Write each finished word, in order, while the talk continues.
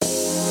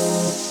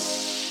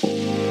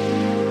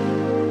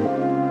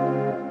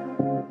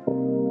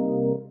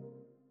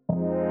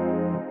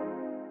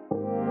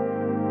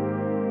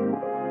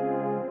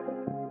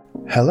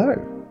Hello,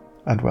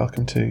 and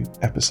welcome to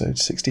episode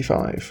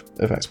 65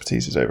 of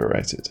Expertise is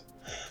Overrated,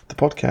 the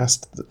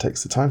podcast that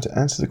takes the time to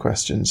answer the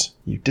questions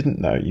you didn't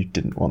know you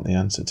didn't want the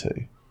answer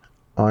to.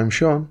 I'm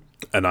Sean.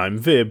 And I'm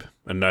Vib,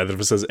 and neither of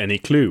us has any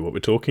clue what we're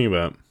talking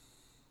about.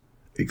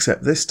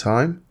 Except this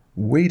time,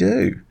 we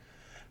do,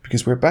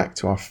 because we're back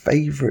to our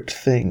favourite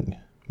thing,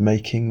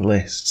 making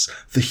lists.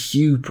 The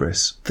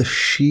hubris, the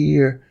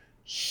sheer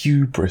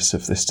hubris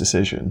of this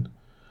decision,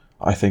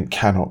 I think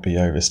cannot be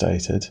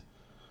overstated.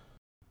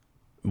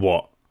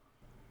 What?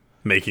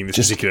 Making this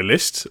Just particular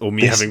list? Or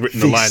me having written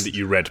the line that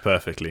you read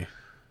perfectly?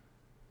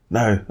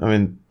 No, I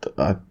mean,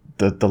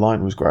 the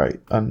line was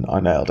great, and I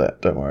nailed it.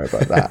 Don't worry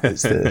about that.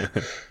 It's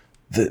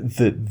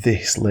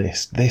this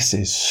list. This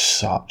is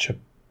such a...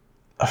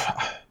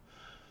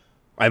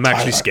 I'm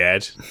actually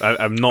scared.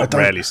 I'm not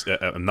rarely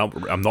scared. No,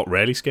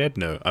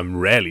 I'm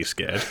rarely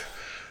scared.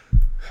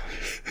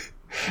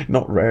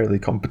 Not rarely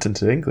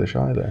competent at English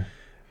either.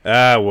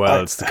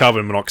 It's the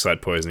carbon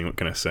monoxide poisoning. What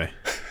can I say?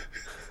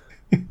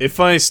 If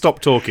I stop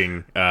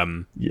talking, call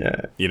an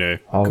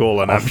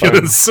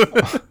ambulance.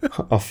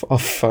 I'll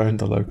phone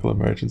the local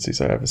emergency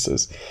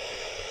services.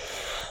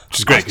 Which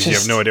is great because you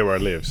have no idea where I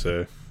live.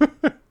 So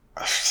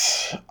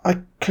I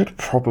could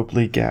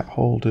probably get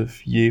hold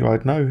of you.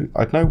 I'd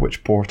know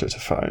which porter to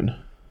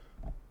phone.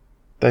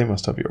 They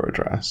must have your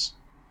address.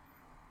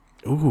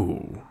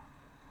 Ooh,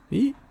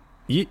 maybe.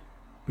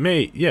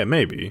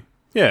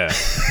 Yeah.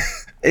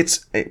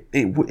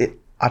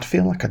 I'd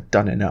feel like I'd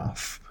done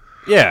enough.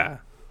 Yeah.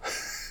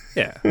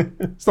 Yeah.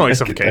 It's not like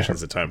suffocation,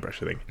 it's a time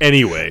pressure thing.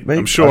 Anyway,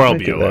 I'm sure I'll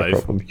be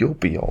alive. You'll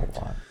be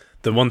alright.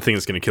 The one thing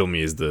that's going to kill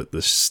me is the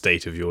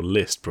state of your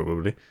list,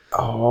 probably.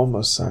 Oh,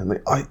 almost certainly.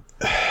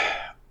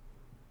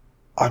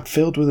 I'm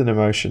filled with an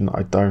emotion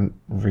I don't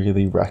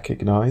really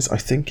recognise. I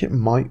think it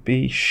might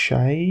be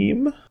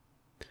shame.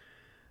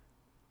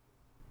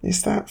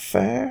 Is that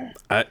fair?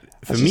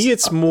 For me,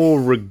 it's more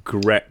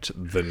regret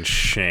than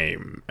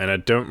shame, and I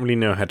don't really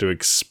know how to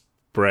express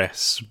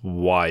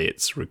why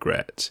it's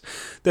regret.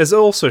 There's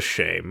also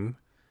shame,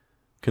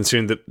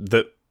 considering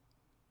that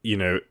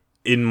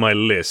in my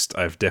list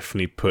I've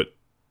definitely put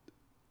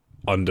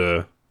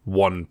under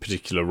one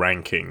particular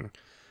ranking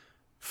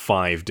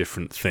 5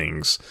 different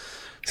things.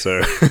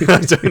 So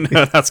I don't know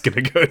how that's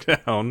going to go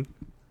down.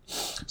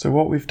 So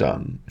what we've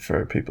done,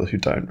 for people who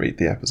don't read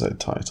the episode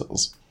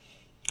titles,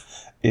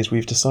 is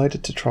we've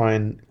decided to try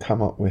and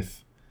come up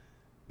with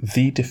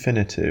the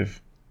definitive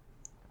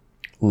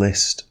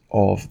list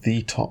of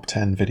the top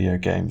 10 video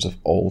games of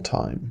all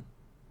time.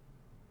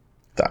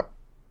 That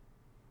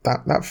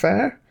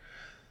fair?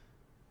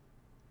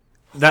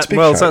 That's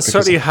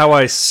certainly how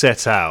I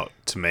set out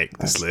to make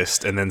this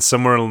list, and then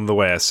somewhere along the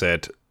way I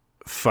said,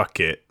 fuck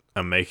it,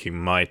 I'm making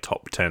my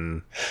top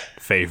 10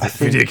 favourite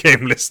video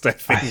game list, I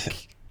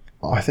think.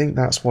 I think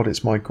that's what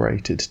it's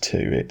migrated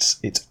to. It's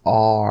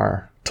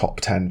our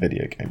top 10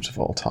 video games of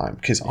all time,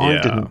 because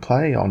I didn't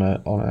play on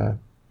a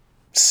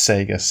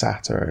Sega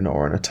Saturn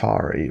or an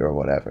Atari or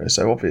whatever,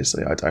 so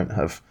obviously I don't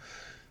have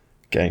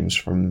games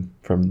from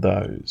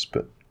those,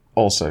 but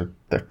also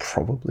they're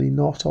probably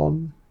not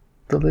on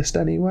the list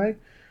anyway.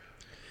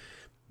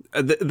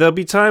 There'll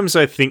be times,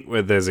 I think,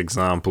 where there's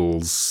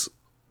examples,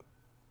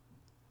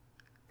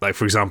 like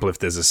for example if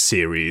there's a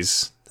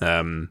series,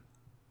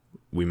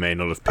 we may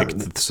not have picked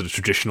the sort of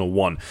traditional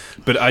one,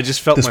 but I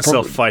just felt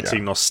myself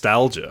fighting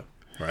nostalgia.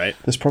 Right.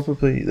 There's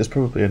probably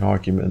an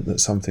argument that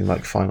something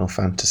like Final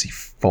Fantasy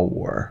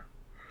IV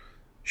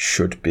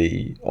should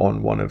be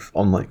on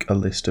like a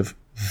list of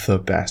the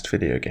best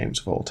video games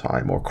of all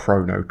time, or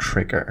Chrono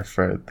Trigger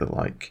for the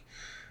like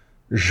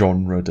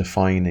genre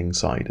defining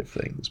side of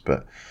things,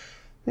 but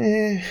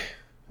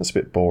that's a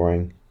bit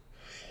boring.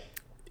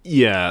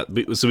 Yeah,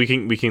 so we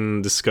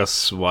can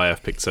discuss why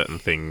I've picked certain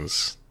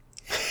things,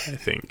 I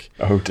think.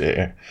 Oh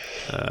dear.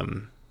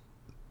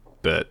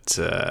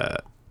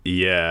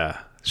 Yeah.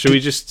 Should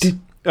we just...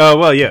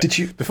 yeah. Did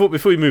you... Before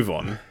we move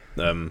on,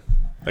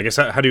 I guess,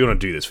 how do you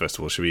want to do this, first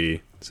of all? Should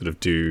we sort of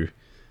do...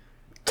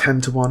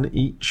 10 to 1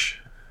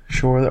 each?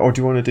 Sure. Or do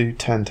you want to do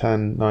 10,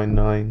 10, 9,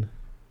 9?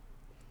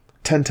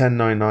 10, 10,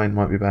 9, 9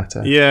 might be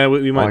better. Yeah,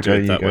 we might do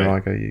it that way. I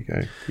go, you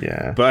go.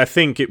 Yeah. But I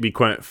think it'd be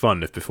quite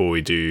fun if before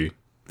we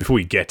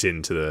get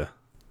into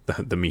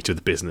the meat of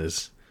the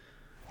business,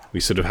 we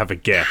sort of have a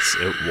guess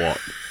at what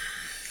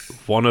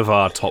one of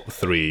our top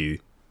 3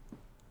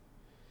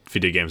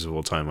 video games of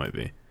all time might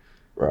be.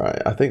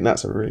 Right, I think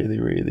that's a really,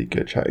 really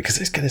good shout, because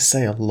it's going to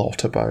say a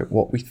lot about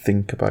what we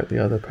think about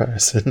the other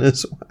person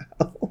as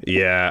well.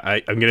 Yeah,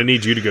 I'm going to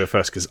need you to go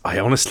first, because I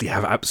honestly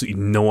have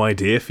absolutely no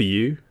idea for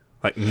you.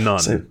 Like, none.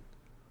 So,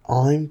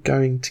 I'm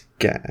going to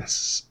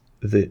guess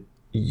that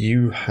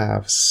you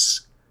have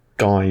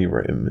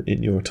Skyrim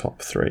in your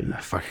top 3.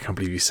 Fuck, I can't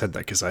believe you said that,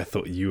 because I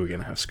thought you were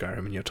going to have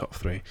Skyrim in your top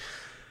 3.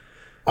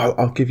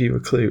 I'll give you a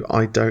clue.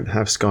 I don't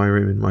have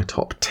Skyrim in my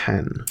top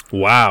 10.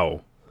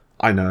 Wow.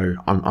 I know.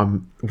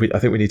 I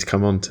think we need to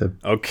come on to.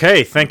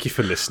 Okay, thank you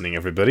for listening,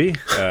 everybody.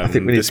 I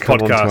think we need to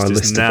come on to our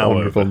list of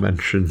honourable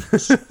mentions.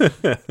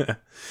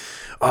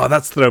 Oh,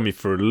 that's thrown me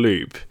for a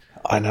loop.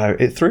 I know,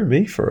 it threw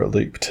me for a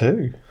loop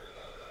too.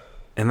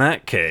 In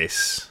that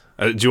case,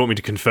 do you want me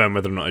to confirm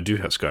whether or not I do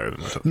have Skyrim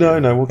in my top?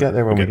 No, we'll get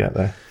there when we get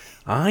there.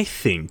 I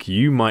think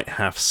you might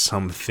have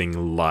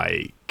something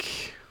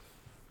like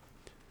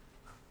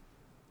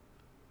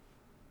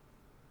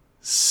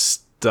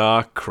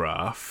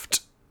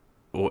StarCraft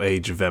or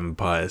Age of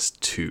Empires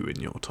 2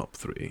 in your top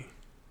 3.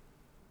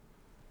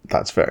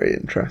 That's very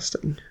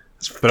interesting.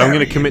 But I'm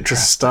going to commit to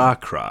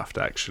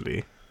StarCraft,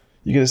 actually.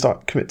 You're going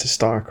to commit to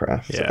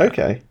StarCraft? Yeah.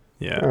 Okay.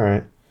 Yeah. All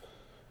right.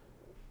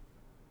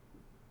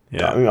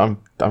 Yeah. I'm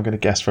going to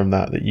guess from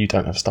that you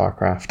don't have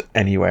StarCraft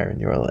anywhere in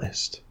your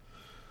list.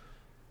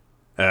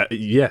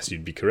 Yes,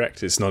 you'd be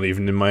correct. It's not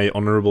even in my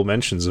honourable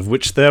mentions, of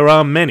which there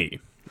are many.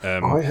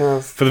 I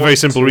have... For the very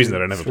simple reason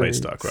that I never played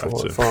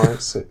StarCraft. 4,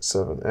 5, 6,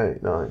 7,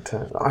 8, 9,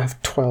 10. I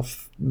have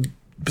 12...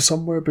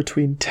 Somewhere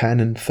between 10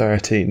 and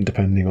 13,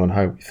 depending on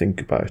how we think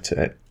about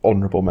it.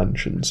 Honourable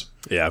mentions.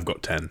 Yeah, I've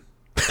got 10.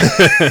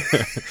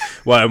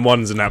 Well, and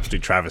one's an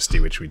absolute travesty,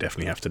 which we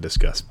definitely have to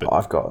discuss. But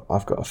I've got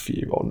a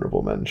few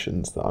honourable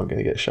mentions that I'm going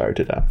to get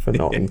shouted at for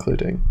not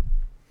including.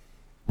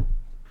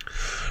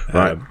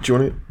 Right, do you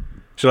want to...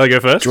 Shall I go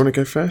first? Do you want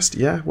to go first?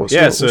 Yeah. What's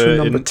so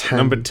your number 10?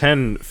 Number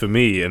 10 for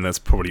me, and that's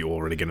probably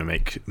already going to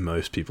make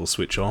most people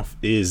switch off,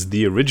 is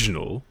the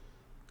original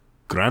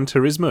Gran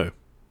Turismo.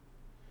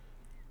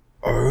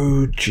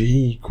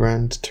 OG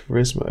Gran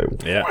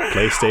Turismo. Yeah,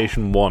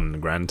 PlayStation 1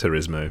 Gran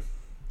Turismo.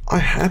 I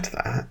had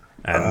that.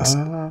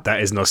 And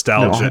that is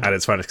nostalgia at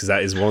its finest, because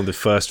that is one of the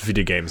first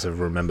video games I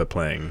remember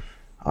playing.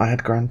 I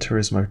had Gran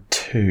Turismo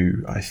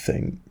 2, I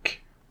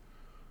think.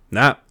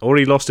 Nah,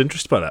 already lost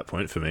interest by that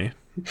point for me.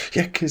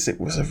 Yeah, because it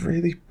was a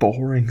really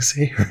boring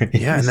series.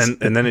 Yeah,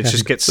 and then it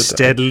just gets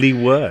steadily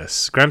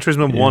worse. Gran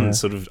Turismo 1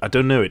 sort of, I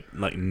don't know, it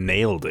like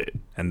nailed it,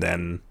 and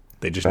then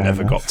they just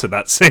never got to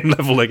that same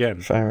level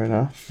again. Fair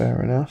enough.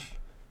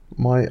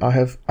 I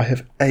have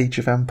Age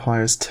of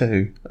Empires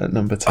 2 at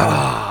number 10.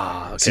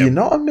 Okay. So you're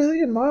not a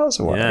million miles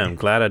away. Yeah, I'm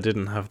glad I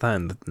didn't have that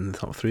in the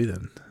top 3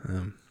 then.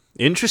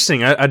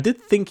 Interesting. I did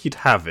think you'd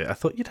have it. I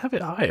thought you'd have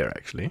it higher,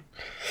 actually.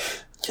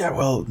 Yeah,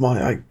 well,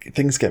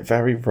 things get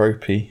very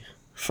ropey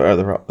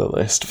further up the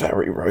list.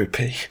 Very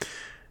ropey.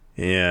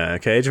 Yeah,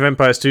 okay. Age of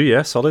Empires 2,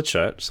 yeah, solid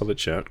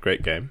shout.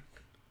 Great game.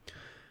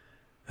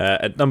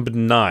 At number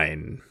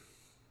 9,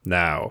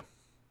 now,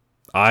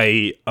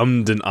 I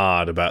ummed and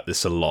ahed about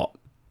this a lot,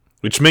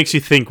 which makes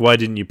you think, why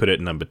didn't you put it at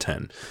number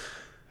 10?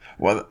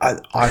 Well,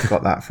 I've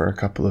got that for a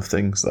couple of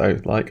things, though.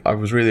 Like, I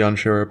was really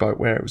unsure about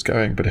where it was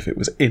going, but if it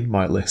was in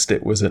my list,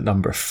 it was at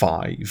number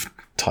 5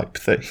 type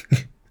thing.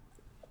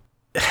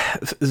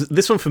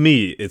 This one, for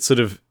me, it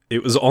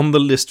was on the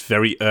list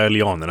very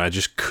early on, and I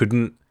just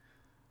couldn't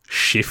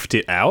shift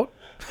it out.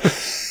 I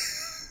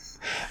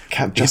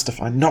can't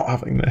justify not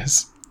having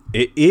this.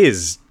 It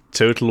is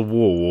Total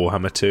War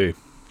Warhammer 2.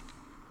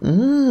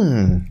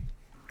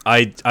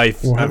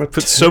 I've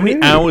put so many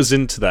hours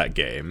into that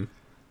game.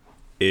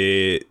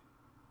 It's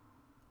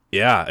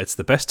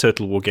the best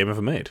Total War game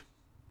ever made.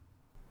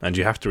 And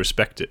you have to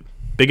respect it.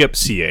 Big up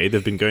CA,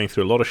 they've been going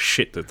through a lot of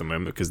shit at the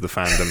moment because the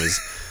fandom is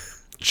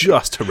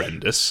just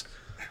horrendous.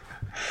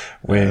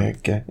 We're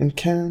getting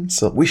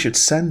cancelled. We should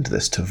send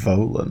this to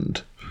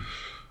Voland.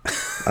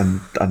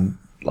 and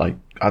like,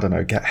 I don't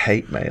know, get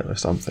hate mail or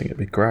something. It'd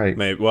be great.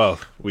 Maybe, well,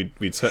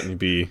 we'd certainly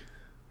be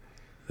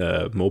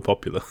more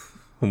popular.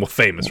 Or more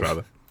famous,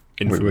 rather.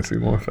 We would be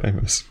more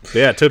famous. But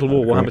yeah, Total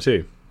War Warhammer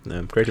 2.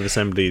 Creative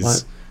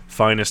Assembly's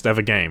finest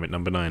ever game at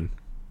number 9.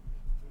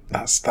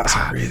 That's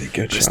a really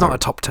good show. It's not a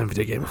top 10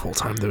 video game of all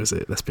time, though, is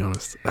it? Let's be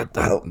honest. I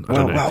don't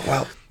know.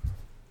 Well.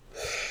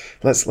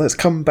 Let's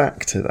come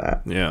back to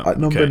that. Yeah. At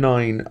number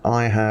 9,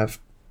 I have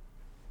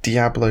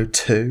Diablo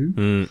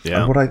 2.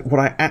 Yeah. And what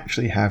I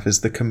actually have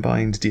is the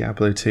combined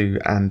Diablo 2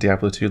 and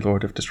Diablo 2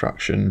 Lord of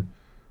Destruction,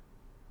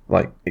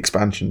 like,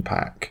 expansion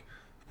pack.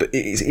 But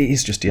it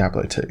is just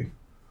Diablo 2.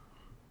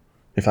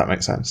 If that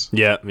makes sense.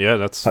 Yeah,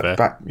 that's fair.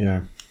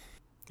 Yeah,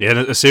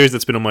 a series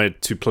that's been on my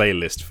to-play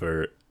list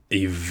for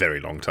a very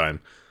long time.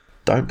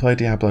 Don't play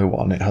Diablo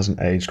 1, it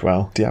hasn't aged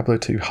well. Diablo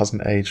 2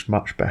 hasn't aged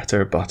much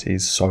better, but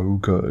is so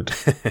good.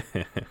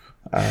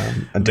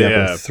 And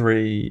Diablo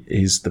 3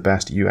 is the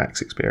best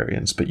UX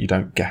experience, but you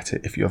don't get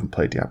it if you haven't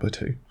played Diablo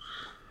 2.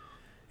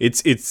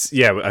 It's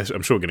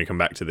I'm sure we're going to come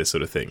back to this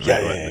sort of thing.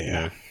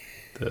 Right?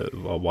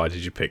 Why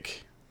did you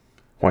pick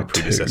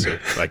predecessor?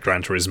 Like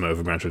Gran Turismo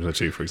over Gran Turismo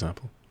 2, for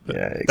example. But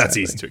exactly. That's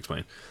easy to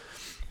explain.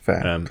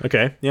 Fair.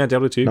 Okay, yeah,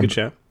 Diablo 2, good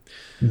shout.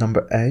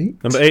 Number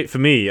 8? Number 8 for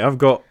me, I've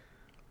got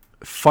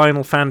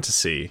Final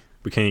Fantasy.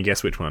 But can you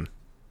guess which one?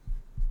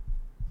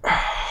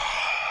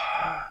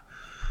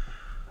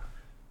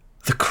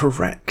 The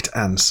correct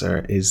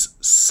answer is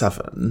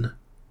 7.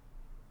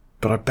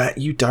 But I bet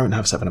you don't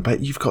have 7. I bet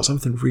you've got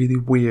something really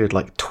weird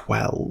like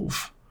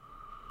 12.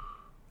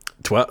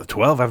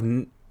 12? Have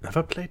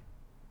I played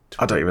 12?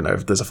 I don't even know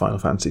if there's a Final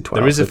Fantasy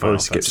 12. There is a Final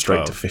Fantasy skip straight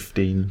 12. To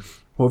 15.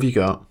 What have you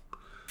got?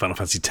 Final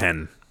Fantasy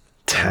 10.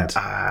 10.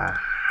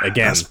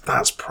 Again,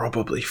 that's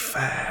probably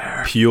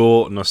fair.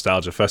 Pure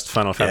nostalgia. First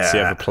Final Fantasy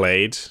ever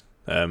played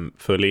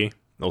fully.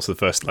 Also the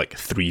first, like,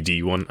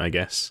 3D one, I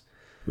guess.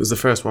 It was the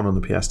first one on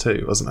the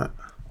PS2, wasn't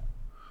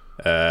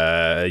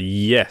it?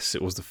 Yes,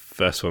 it was the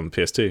first one on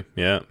PS2.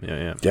 Yeah.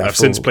 Yeah, I've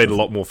since played a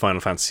lot more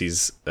Final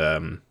Fantasies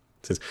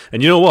since.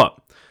 And you know what?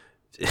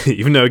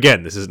 Even though,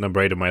 again, this is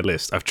number 8 on my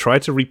list, I've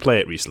tried to replay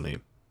it recently.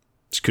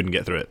 Just couldn't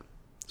get through it.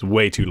 It's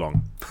way too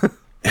long.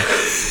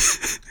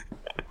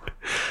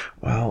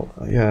 Well,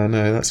 yeah,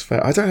 no, that's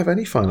fair. I don't have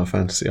any Final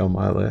Fantasy on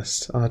my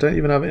list. I don't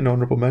even have it in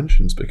honourable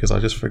mentions because I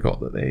just forgot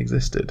that they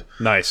existed.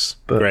 Nice.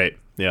 Great.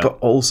 Yeah. But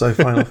also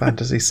Final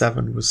Fantasy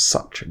VII was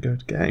such a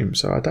good game,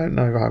 so I don't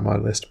know how my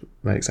list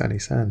makes any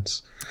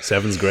sense.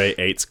 7's great,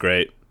 8's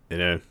great. You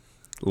know,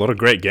 a lot of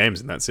great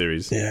games in that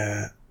series.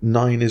 Yeah.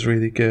 9 is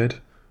really good.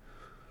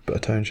 But a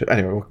tone shift.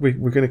 Anyway,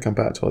 we're going to come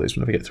back to all these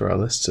when we get through our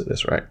lists at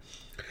this rate.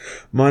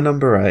 My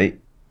number 8.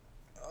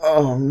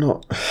 Oh, I'm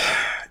not...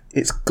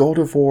 It's God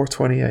of War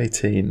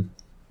 2018.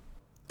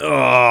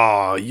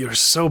 Oh, you're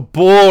so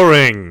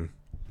boring.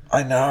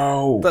 I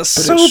know. That's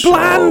so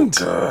bland.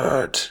 So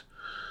good.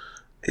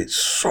 It's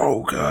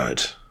so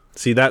good.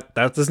 See, that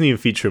doesn't even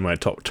feature in my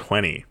top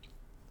 20.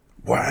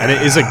 Wow. And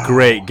it is a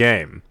great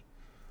game.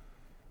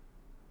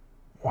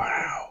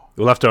 Wow.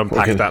 We'll have to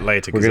unpack that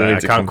later because I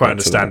can't quite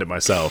understand it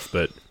myself,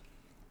 but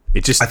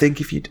it just... I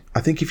think if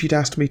you'd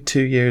asked me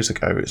 2 years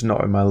ago, it's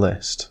not in my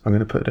list. I'm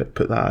going to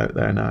put that out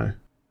there now.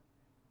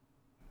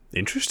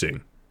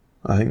 Interesting.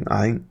 I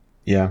think,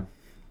 yeah.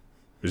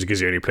 Is it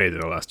because you only played it in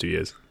the last 2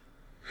 years?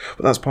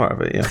 Well, that's part of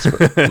it, yes,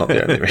 but not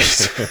the only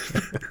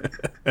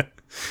reason.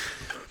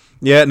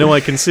 Yeah, no, I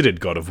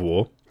considered God of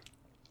War.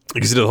 I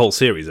considered the whole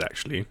series,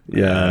 actually.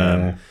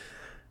 Yeah.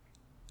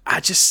 I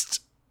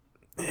just...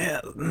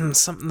 Yeah,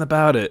 something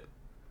about it.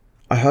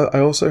 I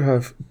also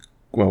have...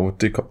 Well, we'll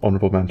do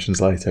honourable mentions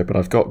later, but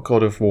I've got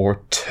God of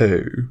War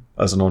 2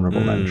 as an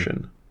honourable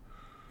mention.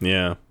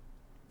 Yeah.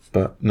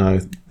 But no,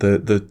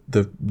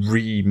 the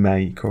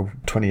remake or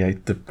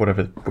 28,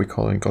 whatever we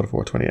call it, God of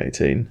War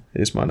 2018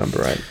 is my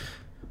number 8.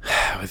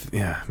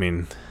 Yeah, I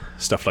mean,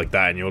 stuff like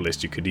that in your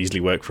list, you could easily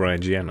work for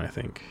IGN, I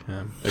think.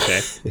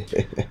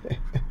 Okay.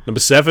 Number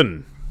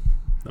 7.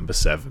 Number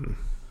 7.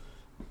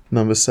 Do you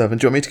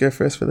want me to go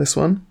first for this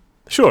one?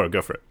 Sure,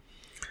 go for it.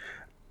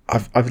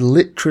 I've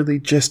literally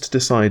just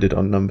decided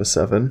on number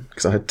 7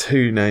 because I had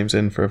 2 names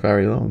in for a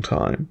very long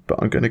time,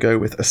 but I'm going to go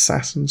with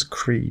Assassin's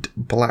Creed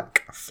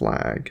Black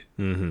Flag.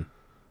 Mm-hmm.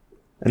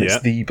 And it's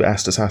the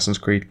best Assassin's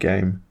Creed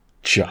game,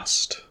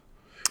 just.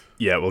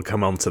 Yeah, we'll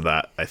come on to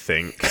that, I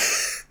think.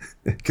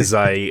 Because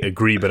I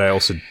agree, but I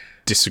also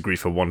disagree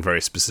for one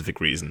very specific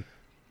reason.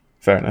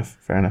 Fair enough.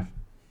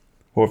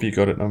 What have you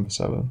got at number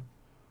 7?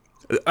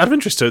 Out of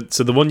interest, so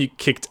the one you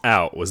kicked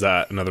out, was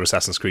that another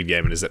Assassin's Creed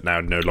game, and is it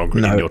now no longer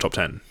in your top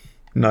 10?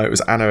 No, it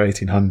was Anno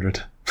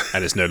 1800.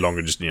 And it's no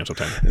longer just in your top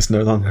 10? It's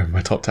no longer in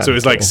my top 10. So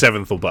it's like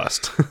 7th or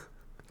bust?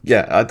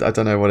 Yeah, I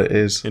don't know what it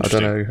is. I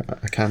don't know.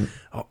 I can't...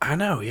 Oh,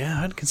 Anno, yeah,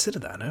 I hadn't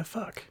considered that, no,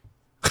 fuck.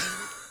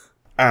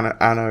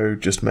 Anno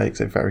just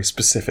makes a very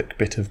specific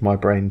bit of my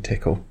brain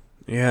tickle.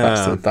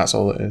 Yeah. That's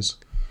all it is.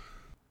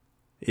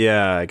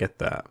 Yeah, I get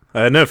that.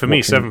 No, for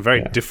me, 7,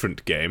 very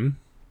different game.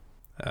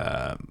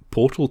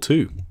 Portal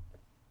 2.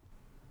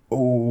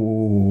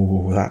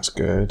 Oh, that's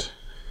good.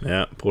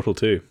 Yeah, Portal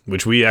 2,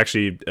 which we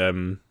actually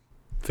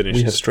finished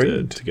we have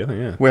streamed together.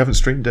 Yeah, we haven't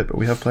streamed it, but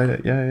we have played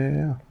it.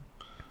 Yeah.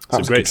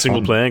 It's a great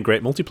single player and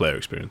great multiplayer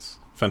experience.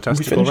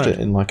 Fantastic. We finished it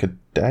in like a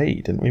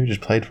day, didn't we? We just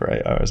played for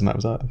 8 hours, and that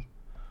was us.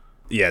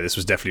 Yeah, this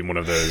was definitely one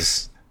of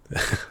those.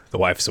 The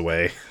wife's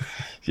away.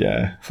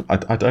 Yeah,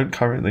 I don't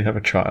currently have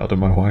a child, and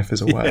my wife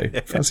is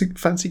away.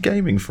 Fancy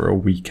gaming for a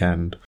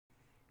weekend.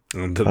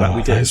 And that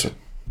we did.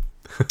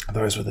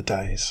 Those were the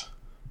days.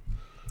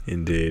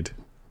 Indeed.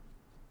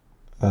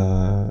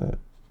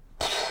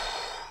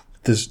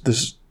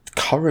 There's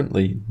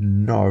currently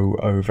no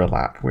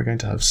overlap. We're going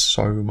to have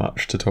so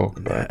much to talk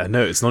about. Yeah,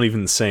 no, it's not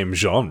even the same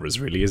genres,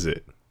 really, is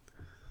it?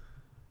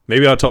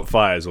 Maybe our top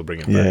 5s will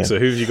bring it back. So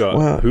who have you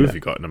got? Have you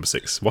got at number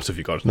 6? What have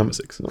you got at number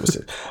 6? Number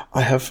 6.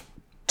 I have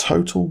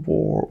Total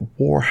War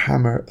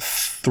Warhammer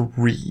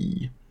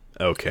 3.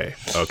 Okay.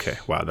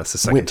 Wow, that's the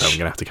second time I'm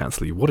going to have to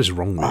cancel you. What is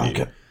wrong with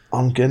you?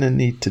 I'm going to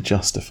need to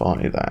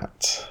justify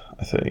that,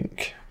 I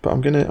think. But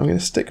I'm gonna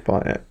stick by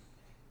it.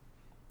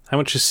 How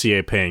much is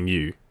CA paying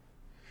you?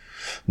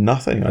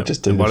 Nothing. I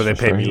just did. Why do they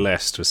pay me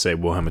less to say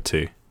Warhammer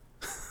 2?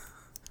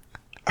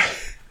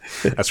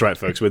 That's right,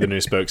 folks. We're the new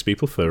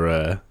spokespeople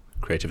for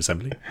Creative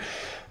Assembly.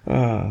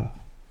 I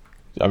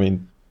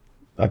mean,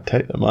 I'd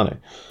take the money.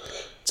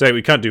 So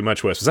we can't do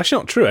much worse. It's actually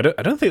not true. I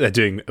don't think they're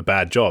doing a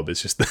bad job.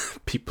 It's just that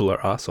people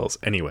are assholes.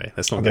 Anyway,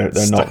 let's not get.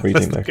 They're not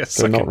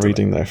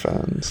reading their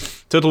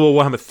fans. Total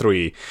War Warhammer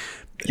 3.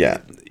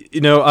 Yeah.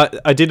 You know,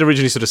 I did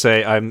originally sort of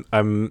say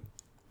I'm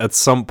at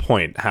some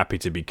point happy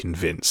to be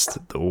convinced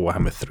that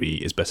Warhammer 3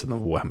 is better than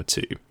Warhammer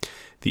 2.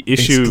 The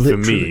issue for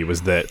me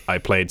was that I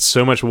played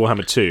so much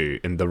Warhammer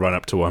 2 in the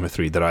run-up to Warhammer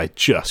 3 that I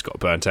just got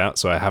burnt out,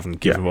 so I haven't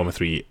given Warhammer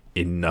 3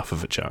 enough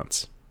of a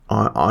chance.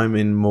 I'm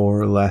in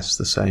more or less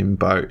the same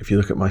boat. If you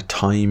look at my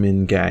time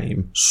in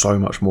game, so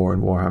much more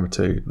in Warhammer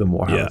 2 than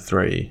Warhammer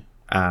 3.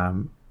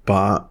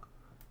 But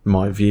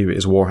my view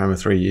is Warhammer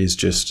 3 is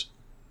just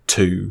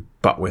 2,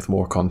 but with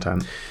more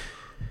content.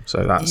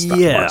 So that's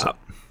yeah.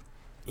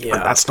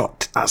 And that's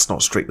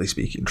not strictly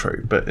speaking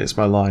true, but it's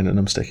my line and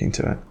I'm sticking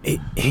to it.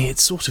 It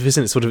sort of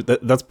isn't. It's sort of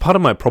that's part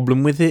of my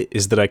problem with it,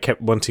 is that I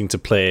kept wanting to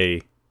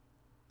play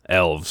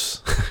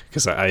elves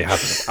because I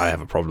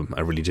have a problem.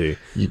 I really do.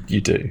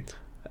 You do.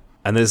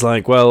 And there's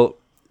like, well,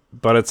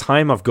 by the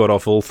time I've got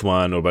off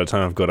Ulthuan, or by the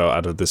time I've got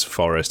out of this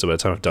forest, or by the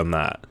time I've done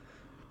that,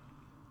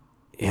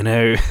 you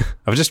know,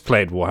 I've just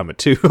played Warhammer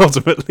 2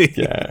 ultimately.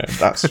 Yeah,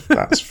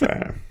 that's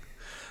fair.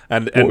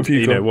 and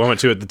you know, Warhammer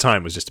 2 at the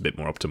time was just a bit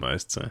more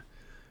optimized. So,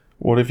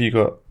 what have you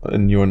got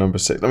in your number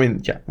 6? I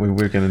mean, yeah, we're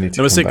going to need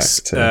to come back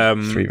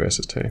to 3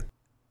 versus 2.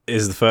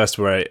 Is the first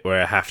where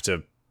I have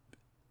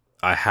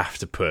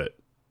to put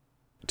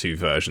 2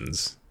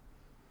 versions.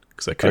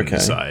 Because I couldn't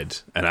decide,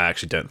 and I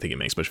actually don't think it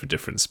makes much of a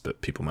difference,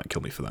 but people might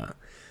kill me for that.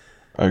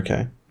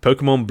 Okay.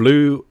 Pokemon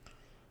Blue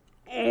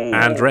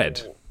and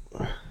Red.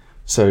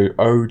 So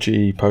OG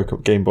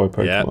Game Boy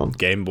Pokemon. Yeah,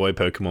 Game Boy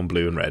Pokemon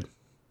Blue and Red.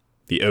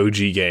 The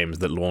OG games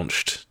that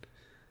launched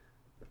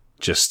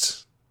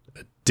just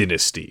a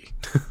dynasty.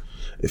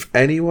 If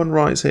anyone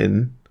writes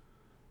in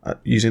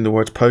using the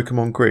words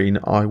Pokemon Green,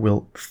 I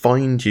will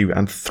find you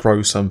and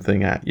throw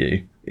something at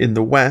you. In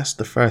the West,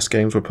 the first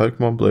games were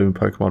Pokemon Blue and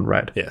Pokemon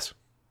Red. Yes.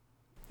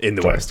 In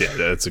the West, yeah,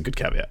 that's a good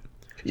caveat.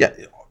 Yeah,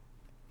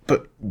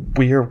 but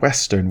we are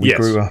Western. We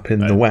grew up in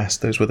the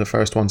West. Those were the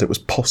first ones it was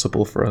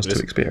possible for us to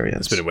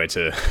experience. It's been a way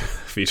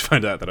for you to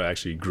find out that I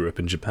actually grew up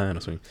in Japan or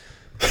something.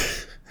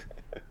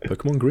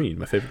 Pokemon Green,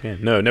 my favorite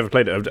game. No, never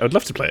played it. I'd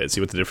love to play it, see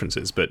what the difference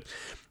is. But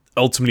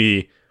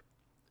ultimately,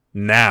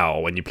 now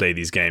when you play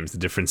these games, the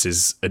difference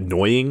is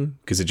annoying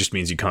because it just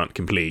means you can't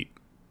complete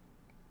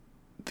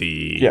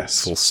the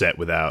full set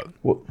without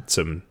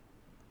some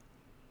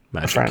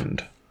magic. A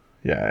friend.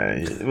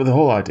 Yeah, well, the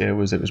whole idea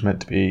was it was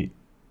meant to be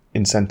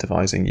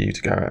incentivizing you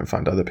to go out and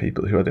find other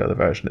people who are the other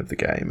version of the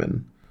game,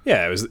 and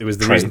it was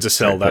the reason to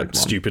sell that Pokemon.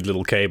 Stupid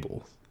little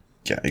cable.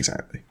 Yeah,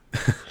 exactly.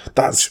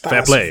 That's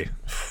fair play.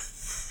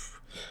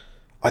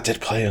 I did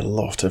play a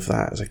lot of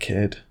that as a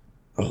kid.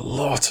 A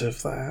lot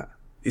of that.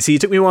 You see, it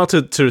took me a while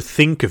to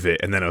think of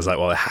it, and then I was like,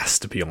 well, it has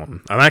to be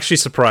on. I'm actually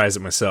surprised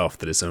at myself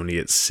that it's only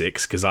at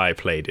 6 because I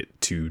played it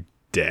to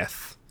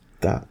death.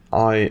 That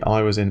I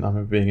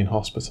remember being in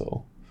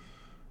hospital.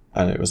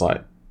 And it was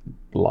like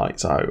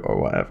lights out or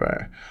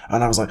whatever.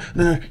 And I was like,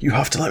 no, you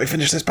have to let me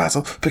finish this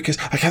battle because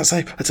I can't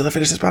save until I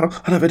finish this battle.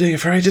 And I've been doing it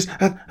for ages.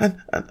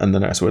 And the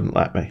nurse wouldn't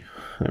let me.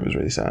 And it was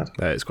really sad.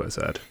 That is quite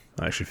sad.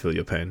 I actually feel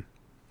your pain.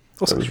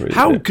 Also, really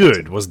how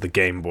good was the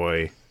Game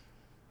Boy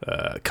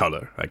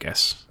Color, I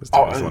guess? It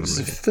was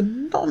a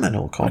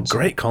phenomenal console.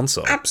 A great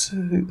console.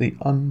 Absolutely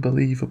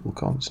unbelievable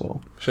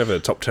console. Should have a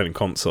top 10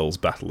 consoles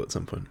battle at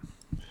some point.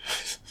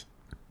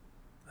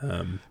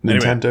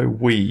 Nintendo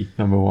Wii,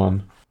 number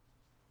 1.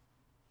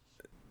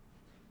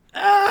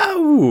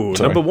 Oh,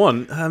 number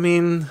 1. I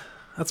mean,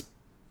 that's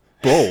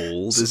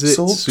bold. Is it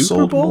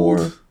super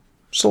bold?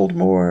 Sold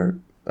more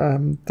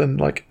than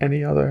like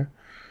any other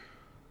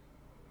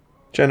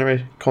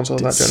console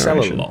of that generation.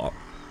 Sell a lot.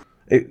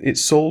 It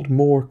sold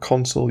more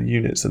console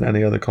units than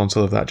any other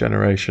console of that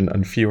generation,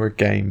 and fewer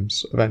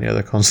games of any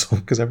other console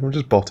because everyone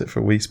just bought it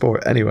for Wii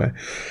Sport anyway.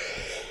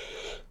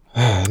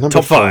 Number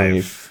Top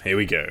 5. Here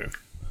we go.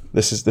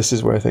 This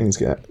is where things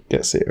get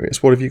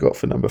serious. What have you got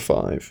for number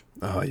 5?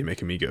 Oh, you're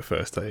making me go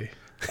first, eh?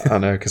 I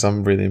know, because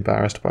I'm really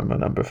embarrassed by my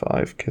number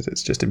 5 because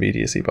it's just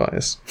immediacy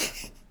bias.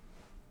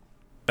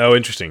 Oh,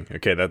 interesting.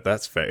 Okay,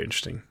 that's very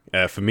interesting.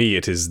 For me,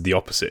 it is the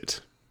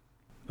opposite.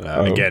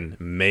 Again,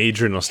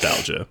 major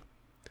nostalgia.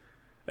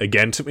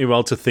 Again, took me a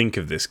while to think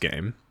of this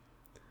game.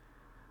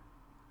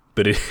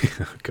 But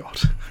oh God,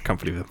 I can't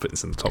believe I put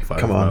this in the top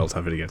 5 of my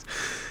all-time video games.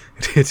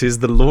 It is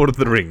the Lord of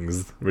the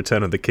Rings,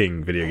 Return of the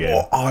King video game.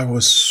 Oh, I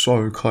was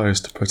so close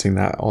to putting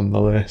that on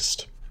the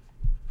list.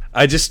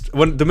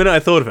 The minute I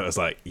thought of it, I was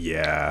like,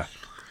 yeah,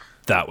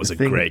 that was a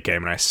great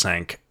game, and I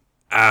sank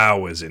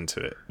hours into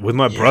it with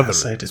my brother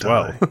as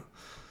well.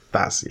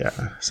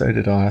 So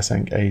did I. I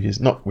sank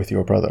ages. Not with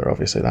your brother,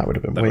 obviously. That would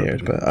have been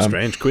weird, but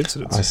strange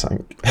coincidence.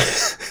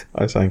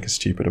 I sank a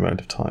stupid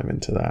amount of time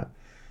into that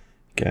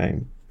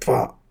game.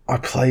 But I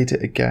played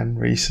it again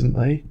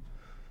recently.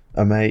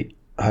 A mate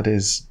had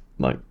his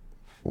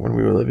when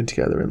we were living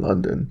together in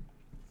London,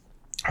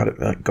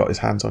 got his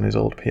hands on his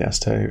old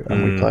PS2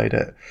 and we played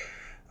it,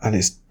 and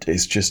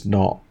it's just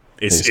not.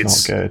 It's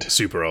not good.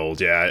 Super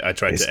old. Yeah, I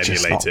tried to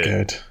emulate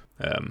it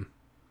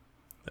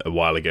a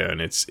while ago,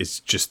 and it's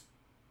just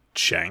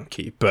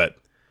janky. But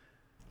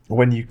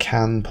when you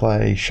can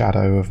play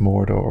Shadow of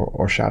Mordor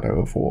or Shadow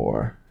of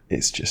War,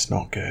 it's just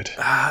not good.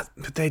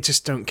 But they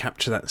just don't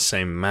capture that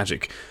same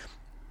magic.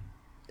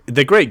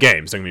 They're great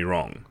games, don't get me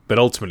wrong, but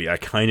ultimately I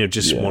kind of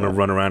just want to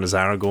run around as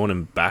Aragorn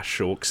and bash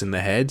orcs in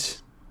the head.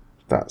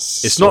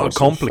 It's not a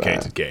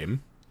complicated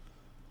game,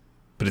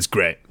 but it's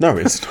great. No,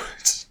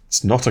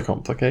 it's not a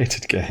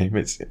complicated game.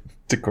 It's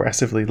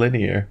aggressively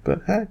linear,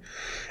 but hey,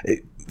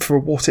 for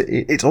what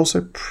it's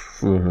also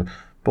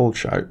bold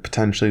shout,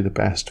 potentially the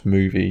best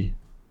movie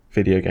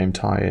video game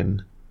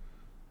tie-in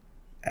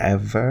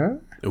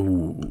ever.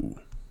 Ooh.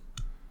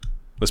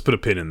 Let's put a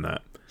pin in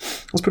that.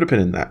 Let's put a pin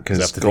in that because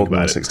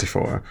GoldenEye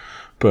 64.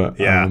 But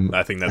yeah,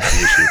 I think that's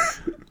the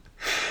issue.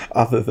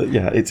 Other than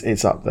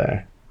it's up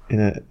there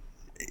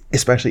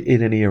especially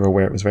in an era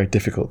where it was very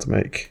difficult to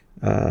make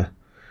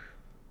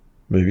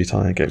movie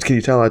tie-in games. Can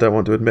you tell I don't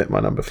want to admit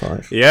my number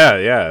 5?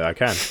 Yeah, I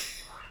can.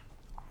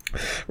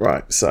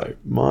 Right, so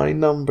my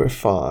number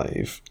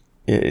 5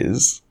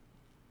 is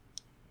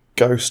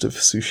Ghost of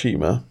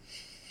Tsushima.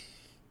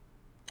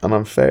 And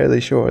I'm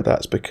fairly sure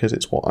that's because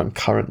it's what I'm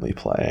currently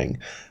playing.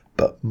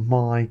 But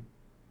my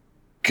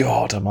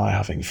God, am I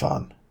having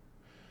fun.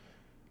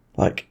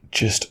 Like,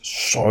 just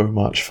so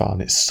much fun.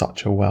 It's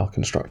such a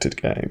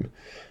well-constructed game.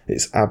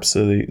 It's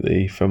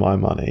absolutely, for my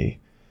money,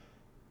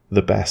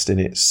 the best in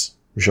its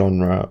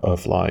genre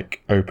of,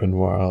 like,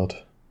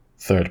 open-world,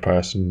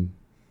 third-person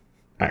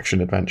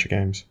action-adventure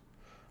games.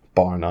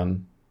 Bar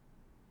none.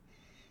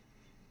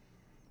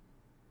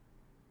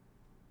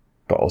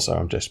 But also,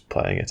 I'm just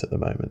playing it at the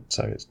moment,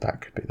 so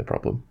that could be the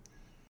problem.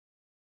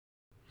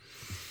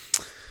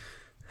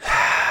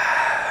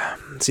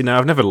 See, now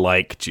I've never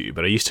liked you,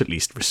 but I used to at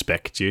least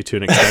respect you to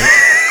an extent.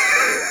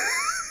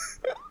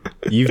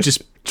 You've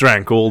just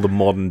drank all the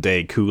modern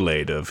day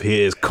Kool-Aid of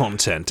here's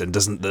content and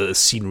doesn't the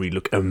scenery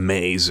look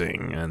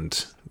amazing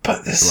and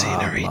but the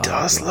scenery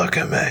does look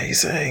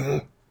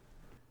amazing.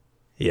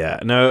 Yeah,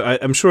 no,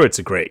 I'm sure it's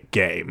a great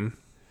game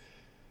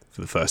for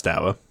the first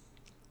hour.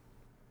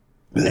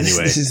 Anyway,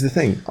 this is the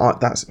thing.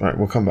 That's right.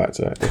 We'll come back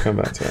to it.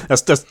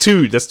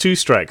 That's two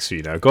strikes for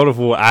you now. God of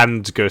War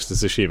and Ghost of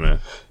Tsushima.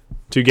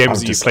 2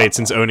 games that you've played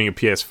since owning a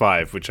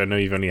PS5, which I know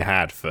you've only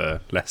had for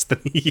less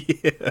than a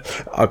year.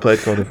 I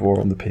played God of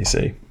War on the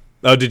PC.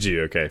 Oh, did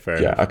you? Okay, fair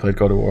enough. Yeah, I played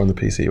God of War on the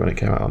PC when it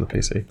came out on the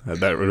PC.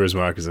 That was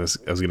my because I was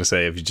going to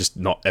say, have you just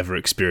not ever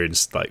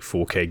experienced like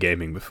 4K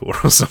gaming before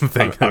or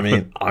something?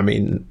 I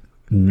mean,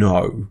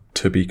 no.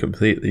 To be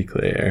completely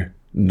clear,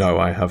 no,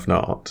 I have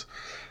not.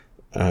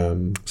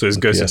 So is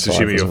Ghost of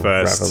Tsushima your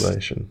first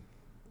revelation?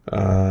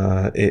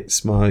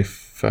 It's my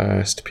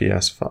first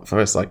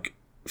PS5,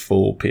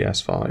 full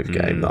PS5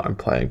 game that I'm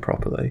playing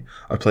properly.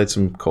 I played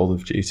some Call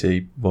of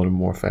Duty Modern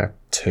Warfare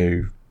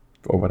 2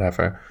 or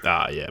whatever.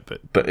 Yeah,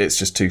 but it's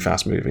just too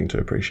fast moving to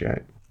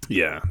appreciate.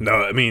 Yeah, no,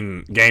 I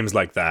mean games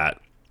like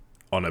that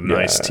on a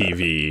nice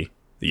TV.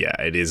 Yeah,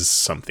 it is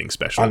something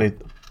special.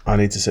 I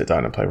need to sit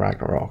down and play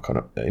Ragnarok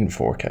in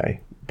 4K,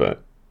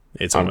 but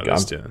it's on my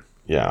list.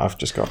 Yeah, I've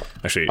just got.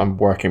 Actually, I'm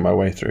working my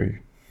way through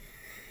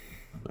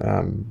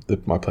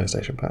my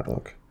PlayStation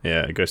catalog.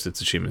 Yeah, Ghost of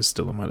Tsushima is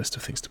still on my list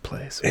of things to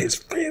play. So.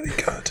 It's really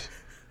good,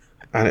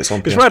 and it's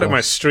on. It's right up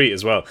my street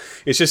as well.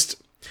 It's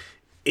just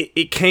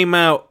it came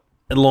out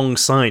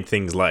alongside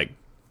things like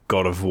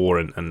God of War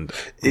and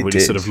really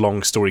sort of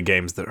long story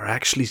games that are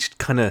actually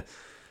kind of.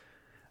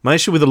 My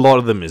issue with a lot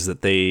of them is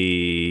that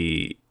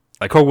they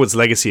like Hogwarts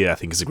Legacy. I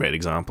think is a great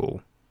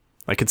example.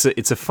 Like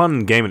it's a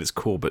fun game at its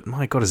core, but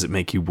my God, does it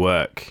make you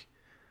work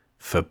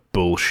for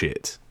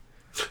bullshit?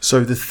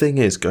 So the thing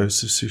is,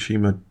 Ghost of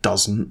Tsushima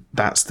doesn't.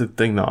 That's the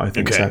thing that I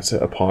think sets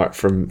it apart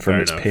from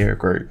its peer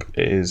group.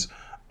 Is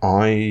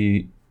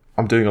I'm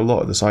doing a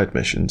lot of the side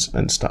missions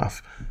and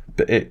stuff,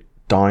 but it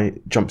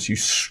jumps you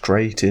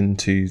straight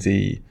into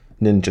the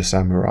Ninja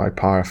Samurai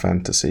Power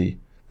Fantasy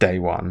day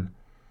one,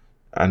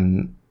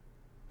 and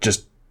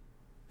just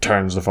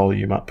turns the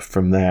volume up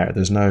from there.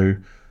 There's no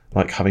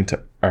having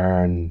to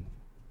earn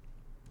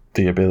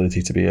the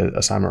ability to be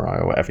a samurai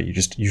or whatever.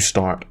 You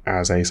start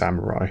as a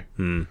samurai.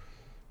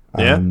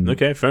 Yeah,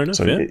 okay, fair enough.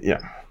 So yeah.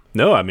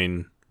 No, I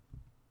mean,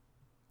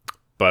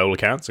 by all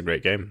accounts, a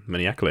great game.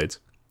 Many accolades.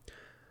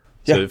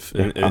 Yeah,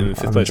 so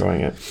I'm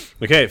enjoying it.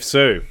 Okay,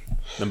 so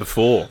number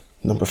 4.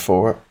 Number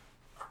 4. Do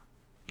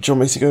you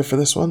want me to go for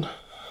this one?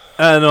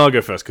 No, I'll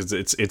go first because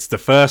it's the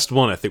first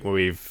one I think where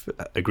we've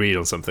agreed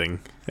on something.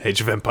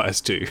 Age of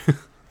Empires 2.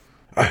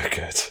 Oh,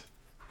 good.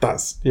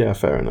 That's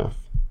fair enough.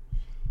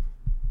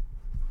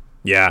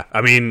 Yeah,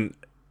 I mean,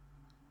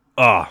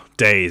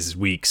 days,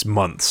 weeks,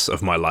 months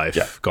of my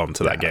life gone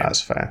to that game.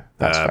 That's fair.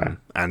 That's fair.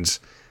 And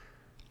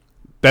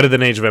better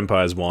than Age of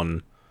Empires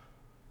 1,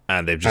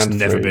 and they've just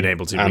never been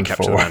able to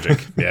recapture the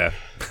magic. Yeah,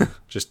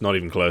 just not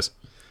even close.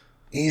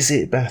 Is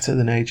it better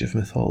than Age of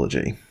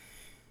Mythology?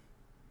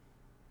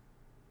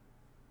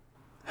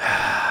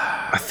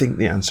 I think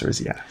the answer is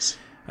yes.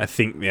 I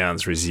think the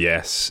answer is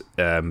yes,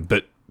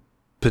 but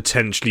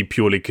potentially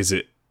purely because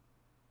it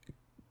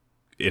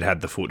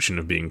had the fortune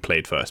of being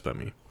played first by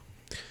me.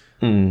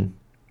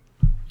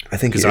 I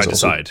think it's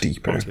also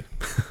deeper.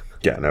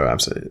 Yeah, no,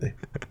 absolutely.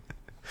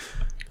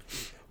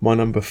 My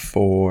number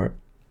 4,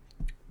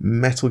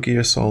 Metal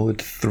Gear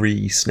Solid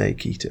 3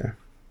 Snake Eater.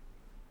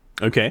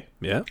 Okay,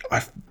 yeah.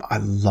 I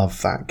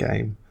love that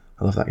game.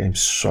 I love that game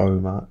so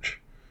much.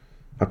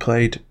 I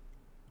played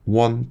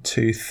 1,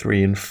 2,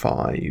 3, and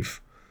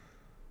 5,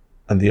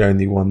 and the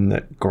only one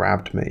that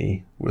grabbed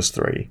me was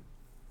 3.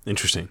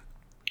 Interesting.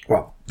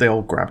 Well, they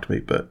all grabbed me,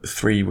 but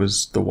 3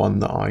 was the one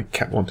that I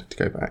kept wanting to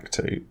go back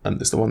to, and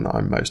it's the one that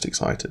I'm most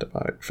excited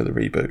about for the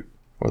reboot,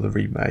 or the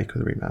remake, or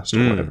the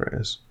remaster, or whatever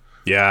it is.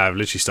 Yeah, I've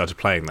literally started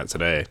playing that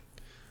today.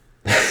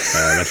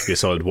 Metal Gear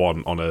Solid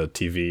 1 on a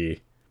TV.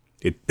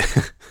 It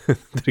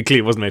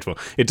clearly wasn't made for.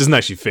 It doesn't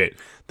actually fit.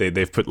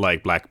 They've put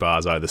like black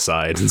bars either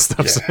side and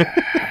stuff.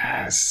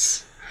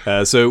 Yes.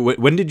 So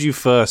when did you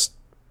first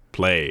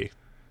play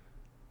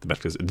the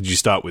Metal Gear? Did you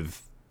start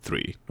with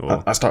 3?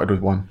 Or? I started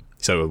with 1.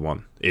 You started with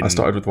 1. I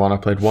started with 1. I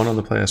played 1 on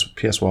the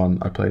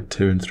PS1. I played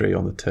 2 and 3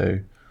 on the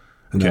 2.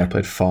 And then I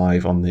played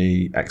 5 on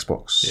the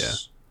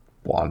Xbox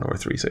One or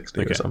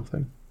 360 or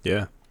something.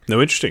 Yeah.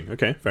 No, interesting.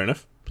 Okay, fair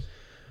enough.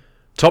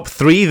 Top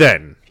 3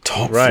 then.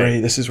 Top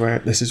 3. This is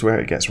where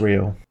it gets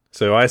real.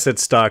 So I said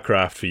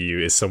StarCraft for you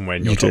is somewhere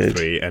in your top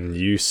 3, and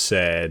you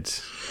said,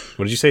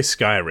 what did you say?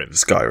 Skyrim.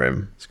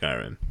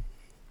 Skyrim.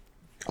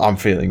 I'm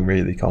feeling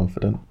really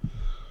confident.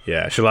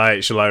 Yeah. Shall I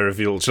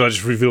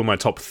just reveal my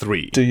top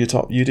 3? You do your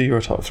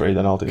top 3,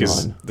 then I'll do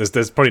mine.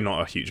 There's probably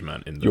not a huge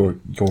amount in them.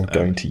 You're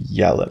going to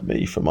yell at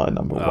me for my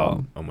number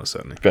 1. Almost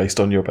certainly. Based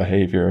on your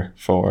behaviour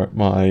for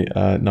my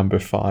number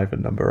 5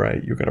 and number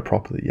 8, you're going to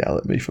properly yell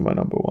at me for my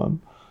number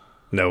 1.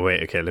 No,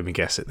 wait, okay, let me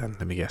guess it then.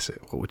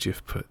 What would you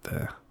have put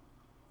there?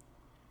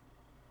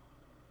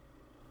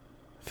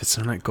 If it's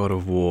something like God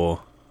of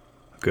War,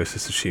 Ghost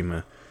of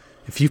Tsushima.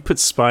 If you put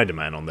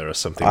Spider-Man on there or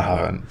something I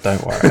haven't.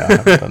 Don't worry, I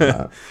haven't done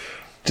that.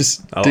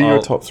 Just do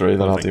your top 3,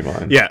 then I'll do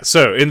mine. Yeah,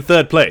 so in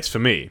third place for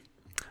me,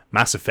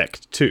 Mass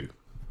Effect 2.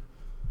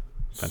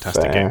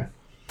 Fantastic game.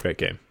 Great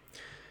game.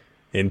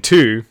 In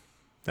 2,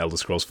 Elder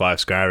Scrolls 5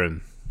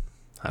 Skyrim.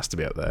 Has to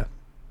be up there.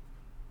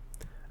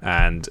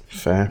 And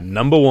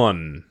number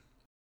 1...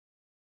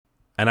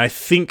 And I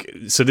think...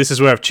 So this is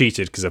where I've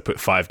cheated, because I put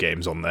 5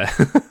 games on there.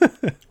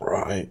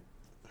 Right.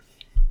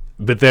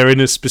 But they're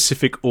in a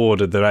specific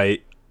order that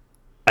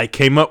I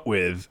came up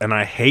with, and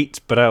I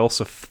hate, but I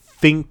also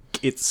think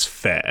it's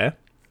fair.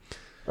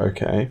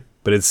 Okay.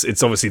 But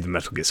it's obviously the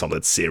Metal Gear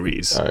Solid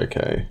series.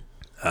 Okay.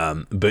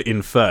 But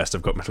in first,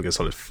 I've got Metal Gear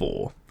Solid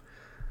 4.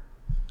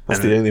 That's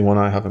the only one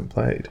I haven't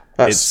played.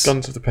 That's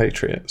Guns of the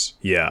Patriots.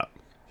 Yeah.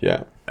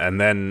 Yeah. And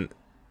then...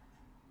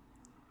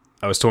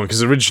 I was torn,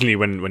 because originally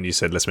when you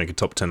said let's make a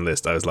top 10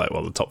 list, I was like,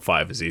 well, the top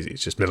 5 is easy.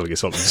 It's just Metal Gear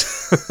Solid.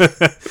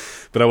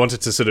 But I wanted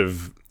to sort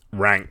of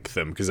rank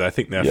them, because I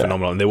think they're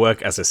phenomenal, and they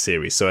work as a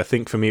series. So I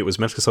think for me it was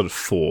Metal Gear Solid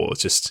 4.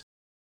 Just,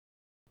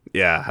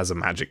 has a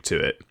magic to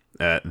it.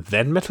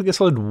 Then Metal Gear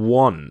Solid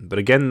 1. But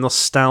again,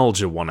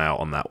 nostalgia won out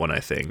on that one,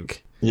 I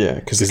think. Yeah,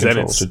 because then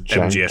it's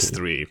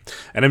MGS3.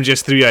 And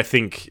MGS3, I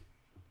think,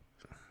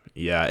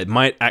 it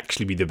might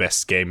actually be the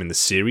best game in the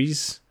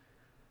series.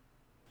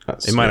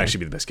 It might actually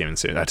be the best game in the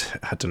series.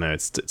 I had to know.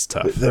 It's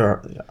tough.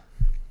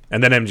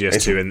 And then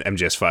MGS2 and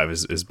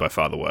MGS5 is by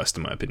far the worst,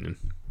 in my opinion.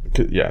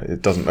 Yeah,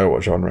 it doesn't know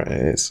what genre it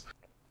is.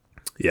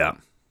 Yeah.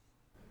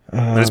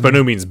 And it's by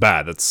no means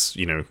bad. That's,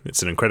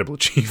 it's an incredible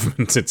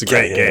achievement. It's a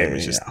great game.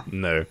 It's just,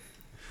 no.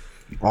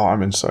 Oh,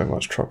 I'm in so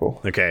much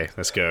trouble. Okay,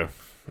 let's go.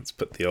 Let's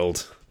put the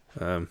old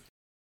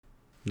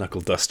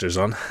knuckle dusters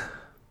on.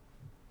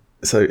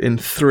 So in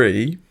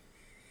 3,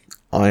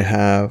 I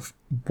have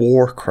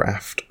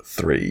Warcraft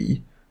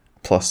 3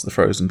 plus the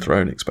Frozen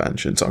Throne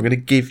expansion. So I'm going to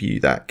give you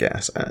that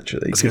guess,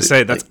 actually. I was going to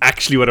say, that's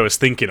actually what I was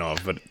thinking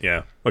of, but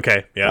yeah.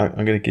 Okay, yeah.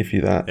 I'm going to give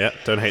you that. Yeah,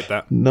 don't hate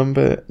that.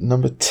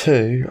 Number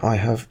 2, I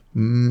have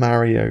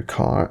Mario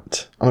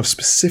Kart. I've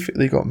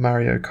specifically got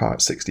Mario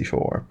Kart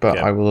 64, but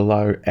I will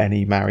allow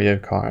any Mario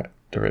Kart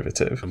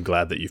derivative. I'm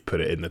glad that you've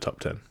put it in the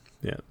top 10.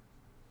 Yeah.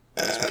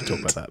 Let's talk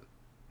about that.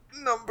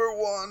 Number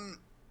 1,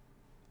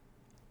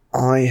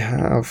 I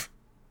have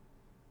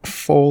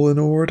Fallen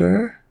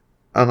Order.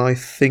 And I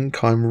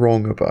think I'm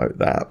wrong about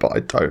that, but I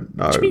don't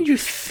know. What do you mean you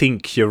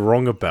think you're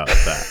wrong about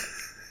that?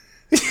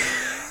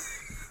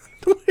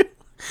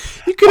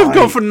 You could have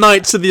gone for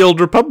Knights of the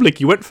Old Republic.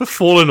 You went for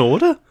Fallen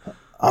Order?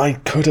 I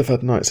could have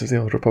had Knights of the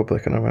Old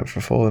Republic, and I went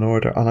for Fallen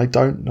Order, and I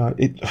don't know.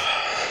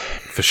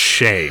 For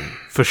shame.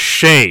 For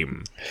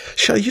shame.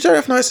 You don't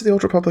have Knights of the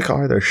Old Republic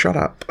either. Shut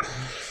up.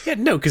 Yeah,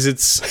 no, because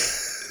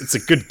it's a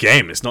good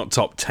game. It's not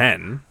top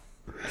 10.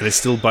 And it's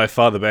still by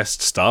far the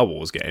best Star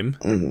Wars game.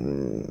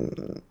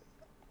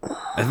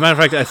 As a matter of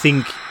fact, I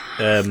think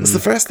it's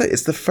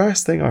the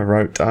first thing I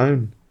wrote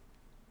down.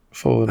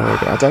 Fallen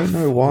Order. I don't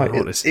know why.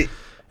 It's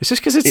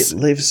just because it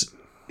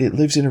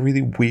lives in a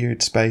really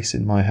weird space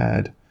in my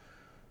head.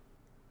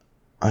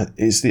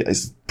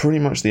 It's pretty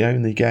much the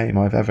only game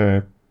I've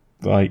ever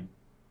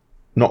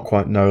not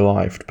quite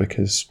no-lifed,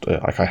 because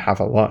I have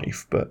a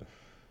life, but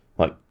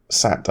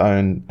sat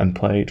down and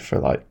played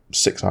for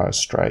 6 hours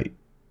straight,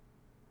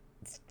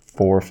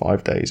 4 or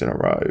 5 days in a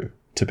row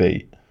to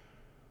beat.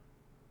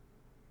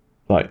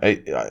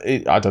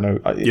 I don't know.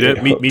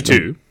 Me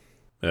too.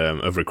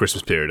 Over a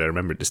Christmas period, I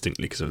remember it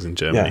distinctly because I was in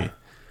Germany.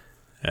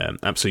 Yeah.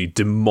 Absolutely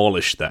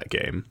demolished that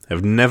game.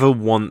 I've never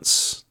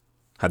once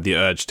had the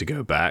urge to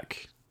go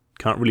back.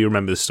 Can't really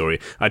remember the story.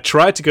 I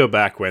tried to go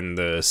back when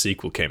the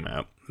sequel came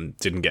out and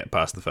didn't get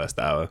past the first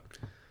hour.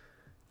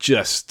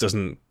 Just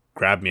doesn't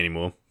grab me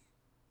anymore.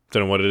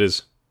 Don't know what it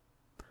is.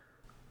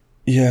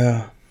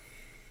 Yeah.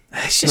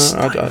 It's just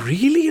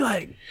really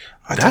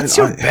that's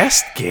your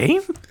best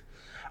game?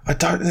 I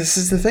don't. This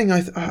is the thing.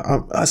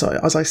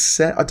 As I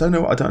said, I don't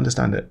know. I don't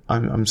understand it.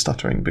 I'm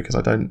stuttering because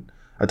I don't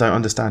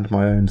understand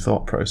my own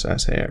thought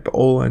process here. But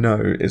all I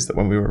know is that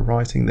when we were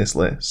writing this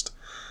list,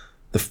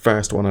 the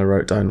first one I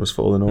wrote down was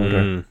Fallen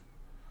Order,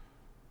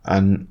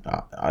 and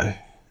I.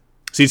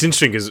 See, it's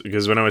interesting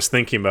because when I was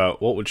thinking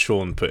about what would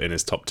Sean put in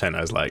his top 10,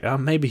 I was like,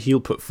 maybe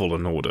he'll put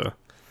Fallen Order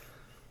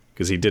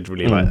because he did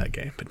really like that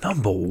game. But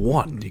number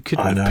one, you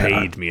couldn't have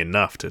paid me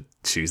enough to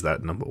choose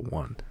that number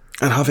one.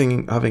 And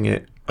having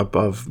it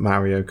above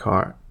Mario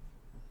Kart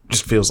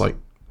just feels like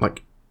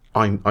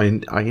I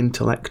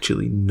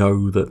intellectually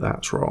know that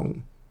that's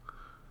wrong,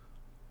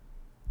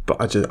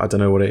 but I don't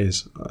know what it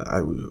is.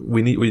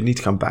 We need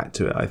to come back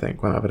to it. I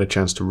think when I've had a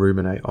chance to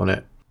ruminate on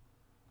it.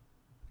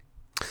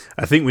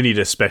 I think we need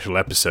a special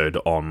episode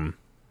on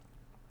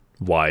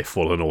why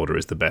Fallen Order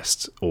is the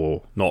best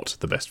or not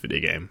the best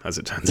video game, as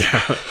it turns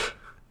out.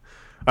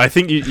 I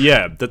think,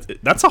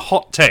 that's a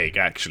hot take,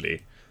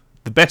 actually.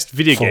 The best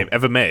video game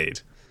ever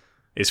made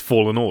is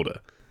Fallen Order.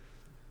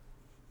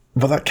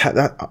 But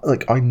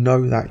I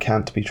know that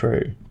can't be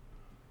true.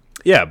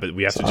 Yeah, but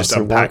we have to just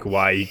unpack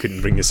why you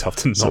couldn't bring yourself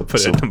to not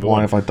put it at number one.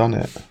 Why have I done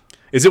it?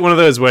 Is it one of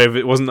those where if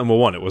it wasn't number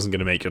one, it wasn't going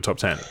to make your top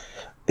 10?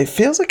 It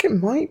feels like it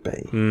might be.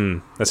 That's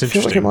interesting. It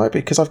feels like it might be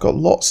because I've got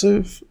lots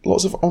of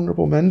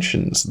honourable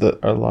mentions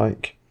that are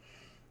like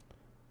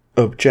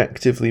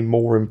objectively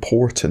more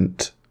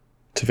important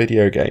to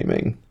video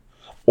gaming,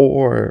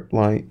 or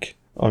like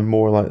I'm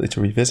more likely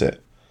to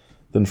revisit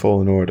than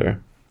Fallen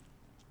Order.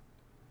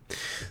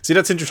 See,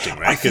 that's interesting,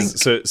 right?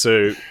 Because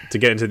so to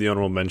get into the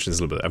honourable mentions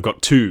a little bit, I've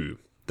got two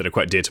that are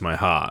quite dear to my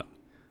heart,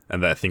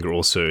 and that I think are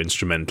also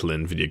instrumental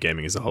in video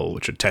gaming as a whole,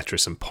 which are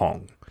Tetris and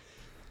Pong.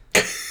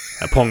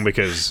 Pong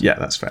because... Yeah,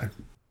 that's fair.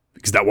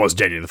 Because that was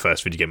genuinely the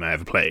first video game I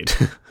ever played,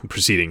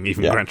 preceding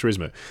even Gran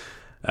Turismo.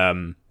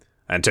 And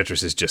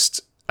Tetris is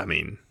just, I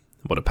mean,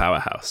 what a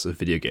powerhouse of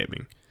video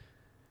gaming.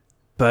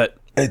 But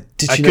I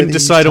couldn't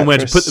decide on where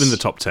to put them in the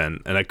top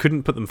 10, and I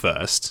couldn't put them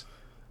first,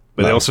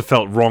 but they also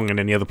felt wrong in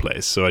any other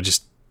place, so I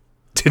just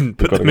didn't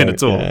put them in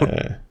at all.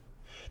 Yeah.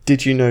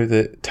 Did you know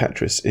that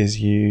Tetris is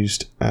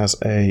used as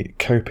a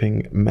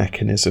coping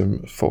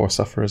mechanism for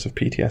sufferers of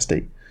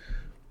PTSD?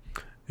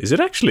 Is it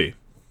actually?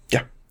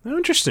 Yeah. Oh,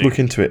 interesting. Look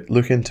into it.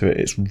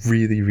 It's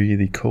really,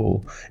 really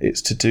cool.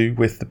 It's to do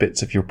with the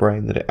bits of your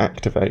brain that it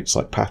activates,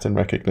 like pattern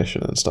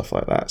recognition and stuff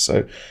like that.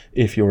 So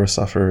if you're a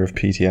sufferer of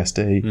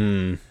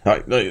PTSD,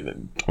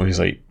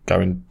 obviously go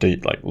and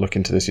look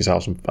into this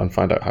yourselves and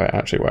find out how it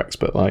actually works.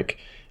 But like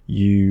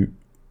you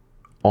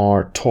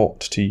are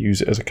taught to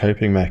use it as a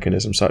coping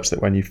mechanism such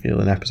that when you feel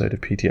an episode of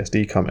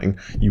PTSD coming,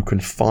 you can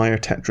fire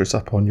Tetris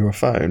up on your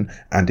phone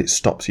and it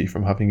stops you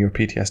from having your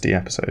PTSD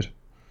episode.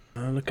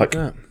 Look at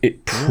that.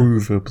 It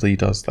provably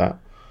does that.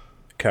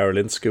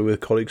 Karolinska with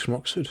colleagues from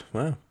Oxford.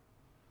 Wow.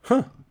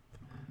 Huh.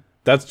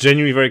 That's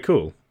genuinely very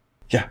cool.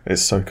 Yeah,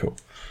 it's so cool.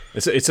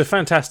 It's a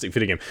fantastic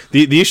video game.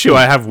 The issue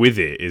I have with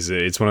it is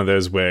it's one of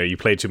those where you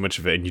play too much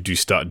of it and you do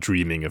start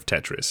dreaming of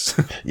Tetris.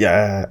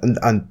 Yeah, and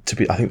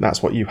I think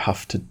that's what you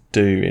have to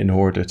do in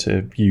order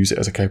to use it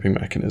as a coping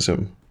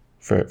mechanism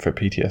for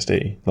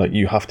PTSD. Like,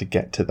 you have to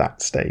get to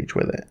that stage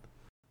with it.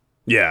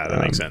 Yeah,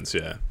 that makes sense,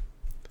 yeah.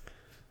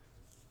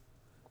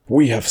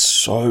 We have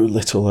so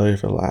little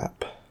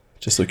overlap.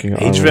 Just looking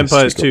at Age of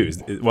Empires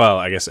 2. Well,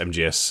 I guess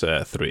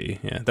MGS 3.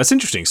 Yeah, that's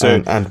interesting.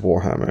 So and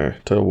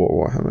Warhammer, Total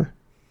War Warhammer.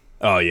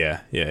 Oh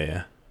yeah.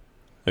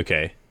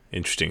 Okay,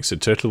 interesting. So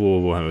Total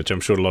War Warhammer, which I'm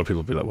sure a lot of people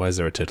will be like, "Why is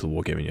there a Total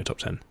War game in your top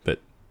 10?" But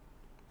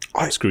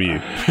screw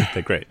you,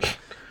 they're great.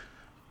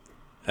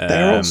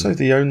 They're also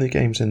the only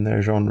games in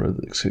their genre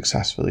that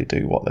successfully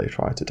do what they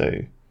try to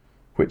do,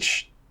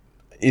 which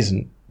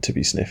isn't to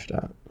be sniffed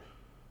at.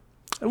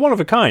 One of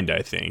a kind,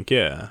 I think.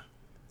 Yeah.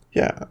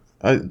 Yeah.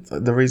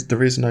 There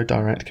is no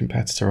direct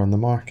competitor on the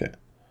market.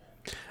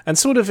 And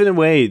sort of in a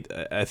way,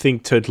 I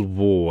think Total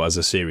War as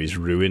a series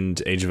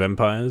ruined Age of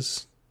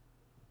Empires.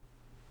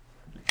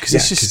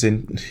 Because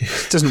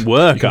it doesn't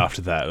work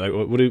after that. Like,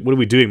 what are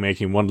we doing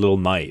making one little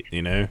knight,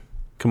 you know?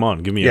 Come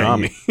on, give me an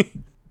army.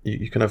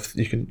 You can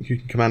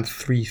command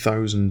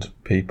 3,000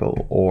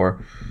 people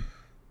or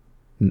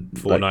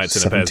 4 knights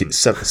and a peasant.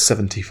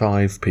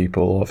 75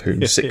 people, of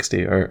whom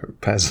 60 are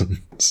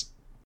peasants.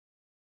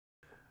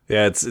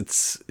 Yeah,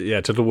 it's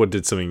Total War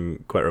did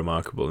something quite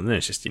remarkable, and then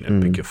it's just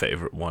pick your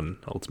favorite one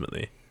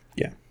ultimately.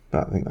 Yeah,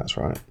 I think that's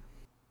right.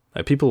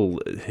 People,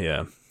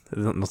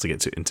 not to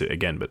get into it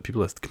again, but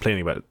people are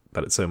complaining about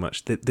it so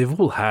much. They've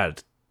all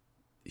had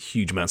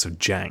huge amounts of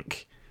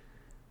jank,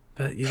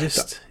 but you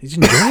just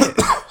enjoy it.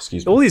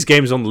 Excuse me. All these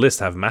games on the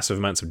list have massive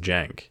amounts of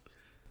jank.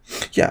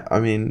 Yeah, I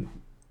mean,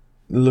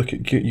 look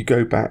at you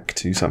go back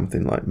to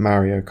something like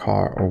Mario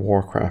Kart or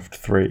Warcraft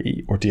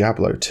 3 or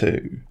Diablo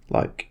 2,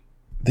 like.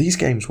 These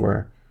games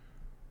were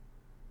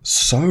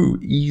so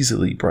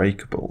easily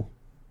breakable.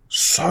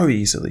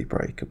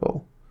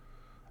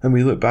 And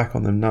we look back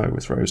on them now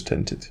with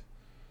rose-tinted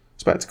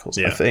spectacles,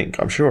 I think.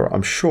 I'm sure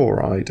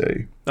I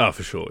do. Oh,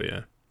 for sure,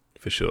 yeah.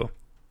 For sure.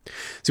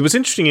 See, what's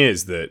interesting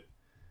is that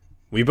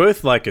we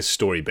both like a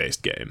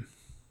story-based game.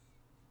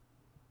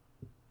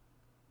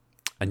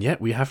 and yet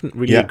we haven't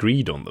really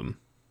agreed on them.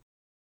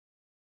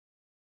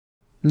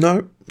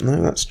 No,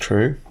 that's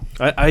true.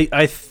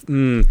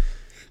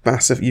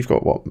 Massive. You've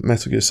got what?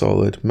 Metal Gear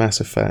Solid, Mass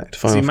Effect,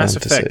 Final Mass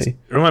Fantasy. Effect.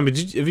 Remind me,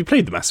 have you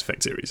played the Mass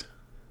Effect series?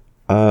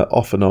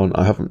 Off and on.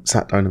 I haven't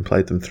sat down and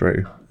played them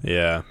through.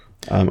 Yeah.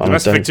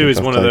 Mass Effect 2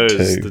 is one of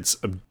those that's,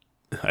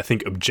 I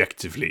think,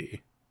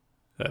 objectively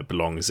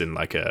belongs in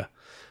like a,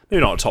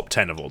 maybe not a top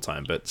 10 of all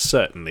time, but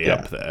certainly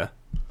up there.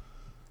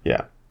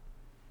 Yeah.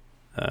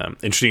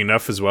 Interesting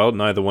enough as well,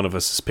 neither one of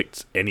us has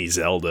picked any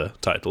Zelda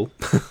title.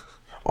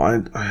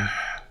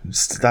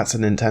 That's a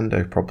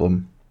Nintendo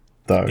problem,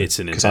 though. It's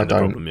a Nintendo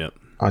problem, yeah.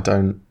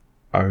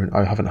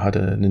 I haven't had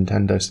a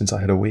Nintendo since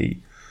I had a Wii,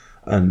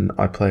 and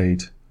I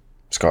played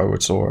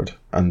Skyward Sword,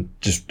 and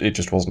it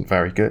just wasn't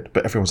very good.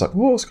 But everyone's like,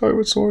 "Whoa,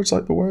 Skyward Sword's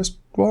like the worst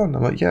one."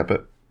 I'm like, "Yeah,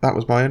 but that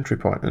was my entry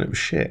point, and it was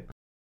shit."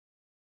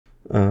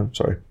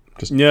 Sorry.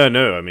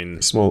 I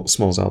mean, small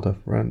Zelda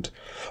rant.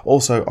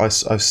 Also,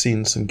 I've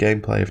seen some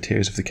gameplay of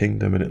Tears of the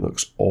Kingdom, and it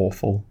looks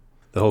awful.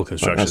 The whole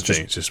construction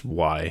thing is just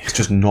why. It's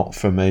just not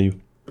for me.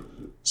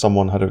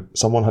 Someone had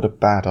a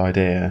bad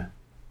idea,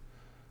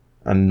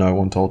 and no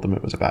one told them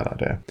it was a bad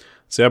idea.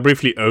 So I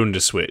briefly owned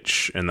a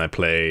Switch, and I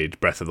played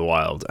Breath of the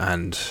Wild,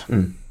 and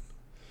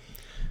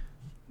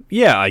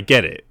yeah, I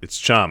get it. It's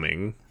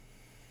charming,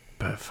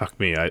 but fuck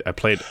me, I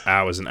played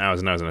hours and hours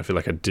and hours, and I feel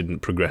like I didn't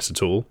progress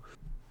at all.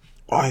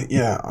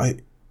 I've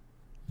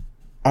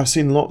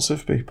seen lots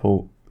of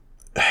people.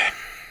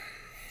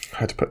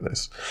 How to put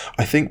this?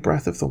 I think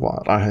Breath of the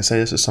Wild. I say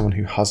this as someone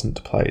who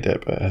hasn't played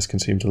it, but has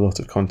consumed a lot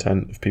of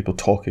content of people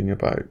talking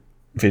about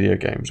video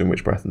games in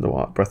which Breath of the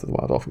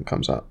Wild often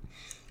comes up.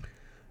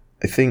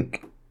 I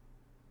think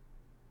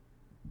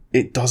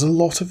it does a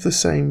lot of the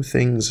same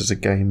things as a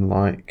game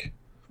like,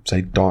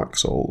 say, Dark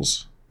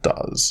Souls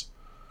does,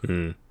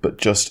 but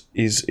just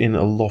is in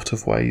a lot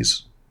of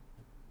ways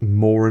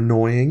more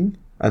annoying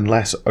and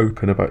less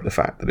open about the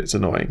fact that it's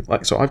annoying.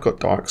 Like, so I've got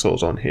Dark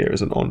Souls on here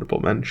as an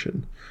honourable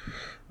mention.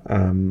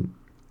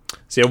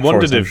 See, I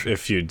wondered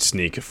if you'd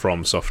sneak a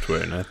From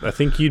Software, and I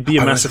think you'd be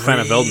a massive fan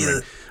of Elden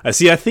Ring. I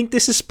think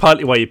this is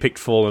partly why you picked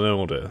Fallen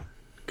Order,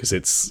 because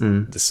it's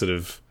this sort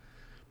of...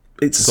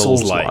 It's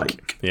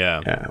Souls-like.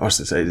 Yeah. Yeah, I was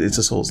to say, it's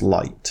a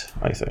Souls-light,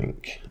 I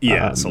think.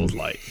 Yeah,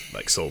 Souls-light.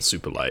 Like Souls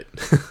Super Light.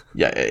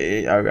 Yeah,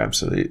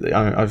 absolutely.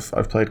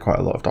 I've played quite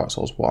a lot of Dark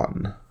Souls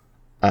 1,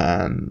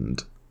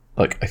 and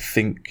like I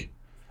think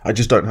I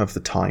just don't have the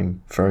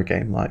time for a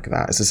game like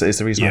that. It's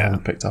the reason I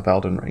haven't picked up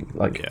Elden Ring.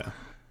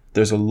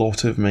 There's a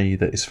lot of me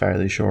that is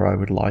fairly sure I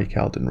would like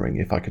Elden Ring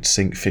if I could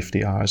sink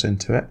 50 hours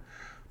into it,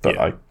 but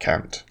I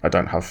can't. I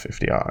don't have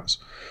 50 hours.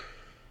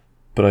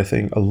 But I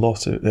think a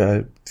lot of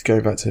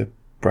going back to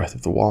Breath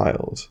of the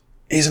Wild,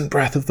 isn't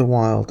Breath of the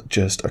Wild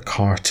just a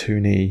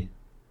cartoony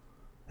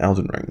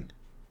Elden Ring?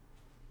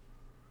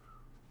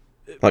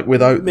 Like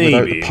without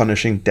the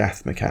punishing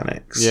death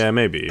mechanics,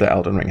 maybe that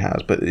Elden Ring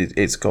has, but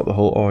it's got the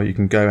whole you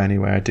can go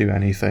anywhere, do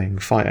anything,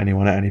 fight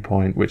anyone at any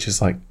point, which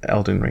is like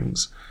Elden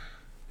Ring's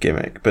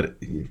gimmick, but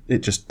it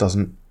just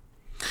doesn't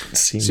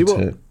seem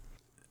to.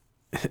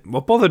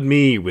 What bothered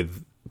me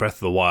with Breath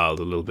of the Wild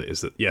a little bit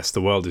is that yes,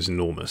 the world is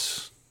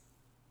enormous,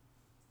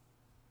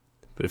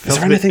 but it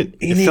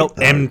felt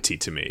empty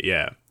to me.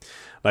 Yeah,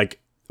 like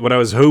what I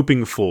was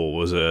hoping for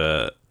was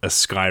a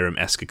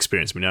Skyrim-esque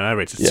experience. I mean, I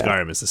rated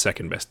Skyrim as the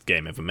second best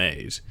game ever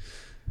made,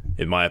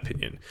 in my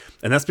opinion.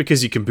 And that's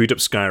because you can boot up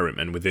Skyrim,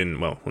 and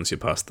once you're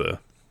past the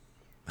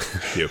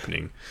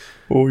opening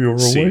you're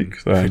scene,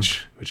 awake then.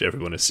 Which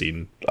everyone has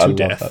seen I to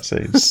death. love that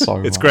scene so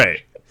much. It's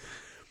great.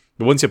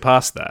 But once you're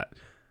past that,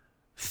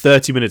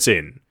 30 minutes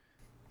in,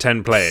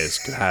 10 players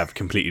could have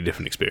completely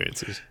different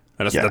experiences.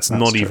 And that's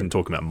not even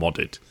talking about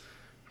modded.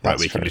 Right,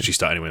 where you can literally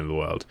start anywhere in the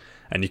world.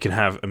 And you can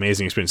have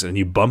amazing experiences, and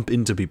you bump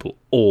into people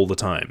all the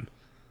time.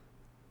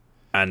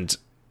 And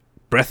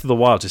Breath of the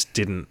Wild just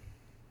didn't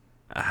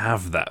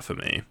have that for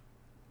me.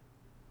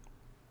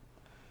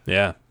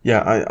 Yeah.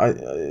 Yeah,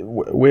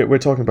 we're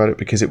talking about it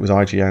because it was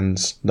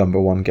IGN's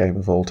 #1 game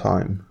of all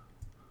time.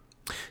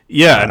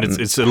 Yeah, and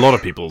it's a lot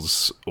of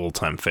people's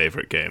all-time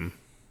favourite game.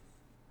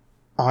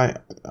 I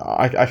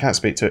can't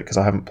speak to it because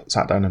I haven't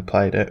sat down and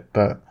played it,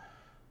 but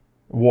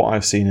what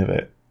I've seen of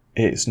it,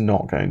 it's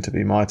not going to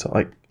be my top.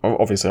 Like,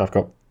 obviously, I've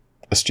got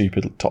a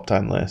stupid top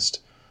 10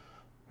 list,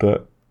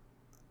 but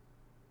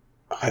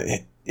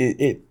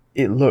it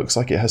looks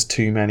like it has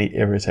too many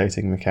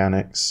irritating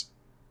mechanics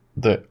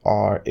that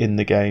are in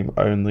the game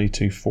only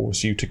to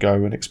force you to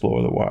go and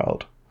explore the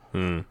world,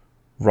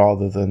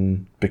 rather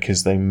than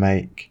because they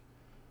make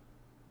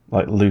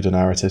like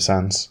ludonarrative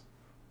sense.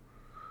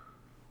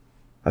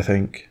 I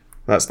think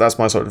that's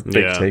my sort of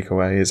big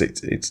takeaway. Is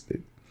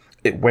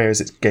it wears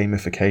its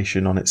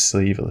gamification on its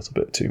sleeve a little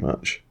bit too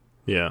much.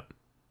 Yeah.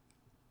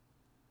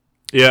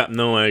 Yeah.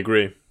 No, I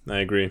agree.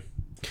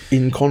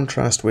 In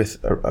contrast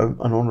with an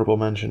honourable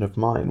mention of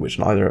mine, which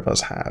neither of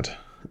us had,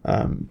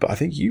 but I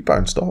think you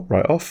bounced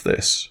right off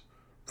this,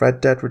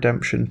 Red Dead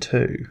Redemption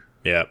 2.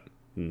 Yeah.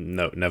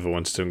 No, never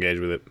wanted to engage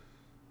with it.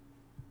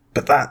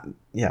 but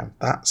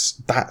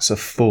that's a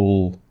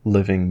full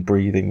living,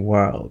 breathing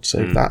world. So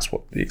if that's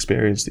what the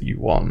experience that you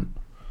want,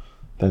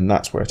 then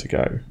that's where to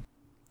go.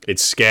 It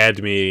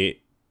scared me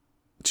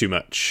too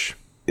much.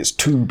 It's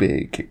too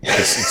big.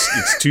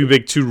 It's too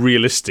big, too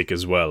realistic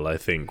as well. I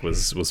think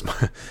was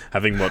my,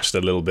 having watched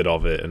a little bit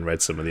of it and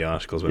read some of the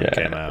articles when it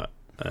came out.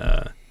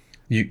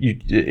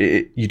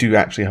 You do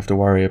actually have to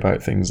worry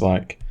about things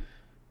like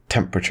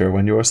temperature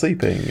when you're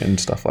sleeping and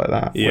stuff like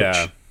that.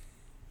 Yeah. Which,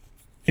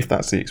 if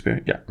that's the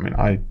experience, I mean,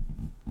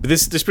 But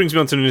this brings me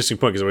on to an interesting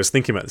point, because I was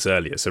thinking about this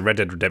earlier. So Red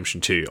Dead Redemption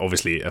 2,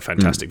 obviously a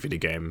fantastic video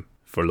game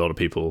for a lot of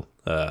people.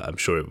 I'm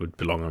sure it would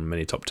belong on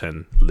many top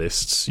 10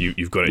 lists.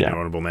 You've got it in your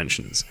honorable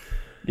mentions.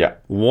 Yeah.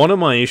 One of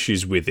my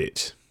issues with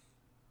it,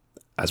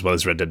 as well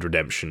as Red Dead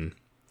Redemption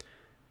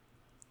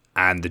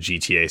and the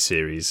GTA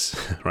series,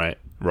 right?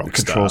 Rockstar. The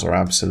controls are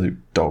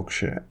absolute dog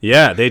shit.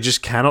 Yeah, they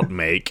just cannot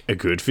make a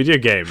good video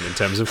game in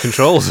terms of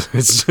controls.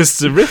 It's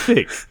just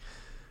horrific.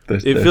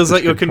 It feels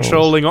like you're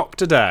controlling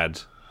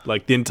Octodad,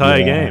 like the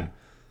entire game.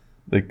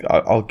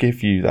 I'll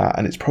give you that,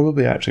 and it's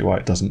probably actually why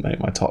it doesn't make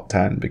my top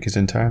 10, because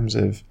in terms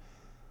of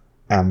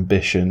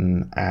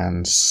ambition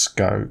and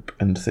scope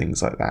and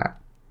things like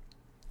that,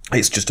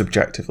 it's just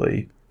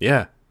objectively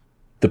the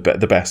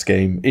best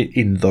game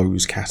in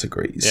those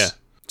categories. Yeah.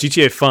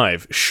 GTA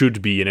 5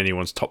 should be in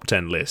anyone's top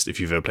 10 list if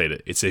you've ever played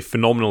it. It's a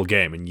phenomenal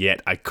game, and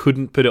yet I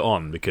couldn't put it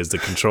on because the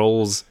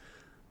controls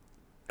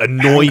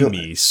annoy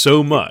me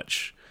so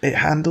much. It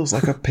handles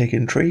like a pig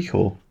in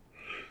treacle.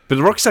 But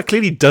Rockstar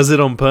clearly does it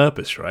on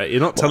purpose, right?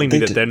 You're not telling me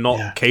that they're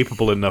not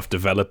capable enough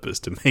developers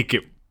to make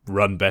it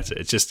run better.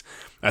 It's just,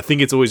 I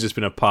think it's always just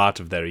been a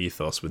part of their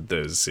ethos with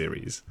those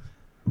series.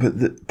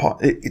 But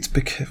it's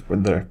because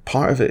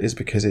part of it is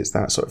because it's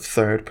that sort of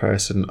third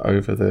person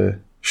over the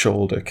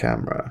shoulder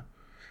camera,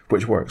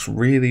 which works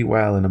really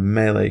well in a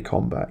melee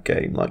combat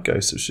game like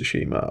Ghost of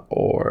Tsushima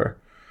or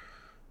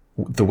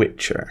The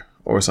Witcher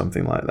or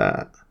something like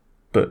that,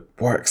 but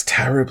works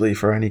terribly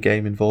for any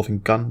game involving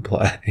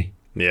gunplay.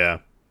 Yeah.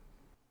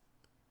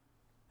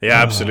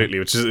 Yeah, absolutely.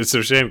 Which is, it's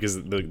a shame,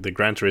 because the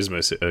Gran Turismo,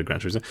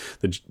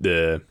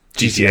 the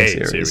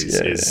GTA series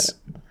is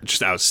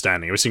just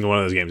outstanding. Every single one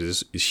of those games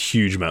is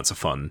huge amounts of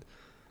fun.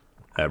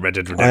 Red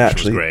Dead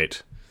Redemption was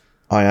great.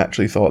 I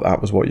actually thought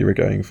that was what you were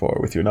going for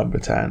with your number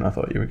 10. I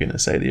thought you were going to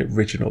say the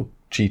original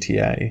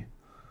GTA.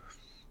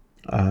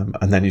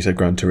 And then you said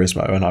Gran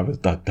Turismo, and I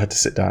had to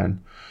sit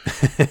down.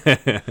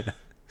 The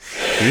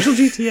original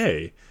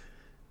GTA?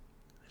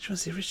 Which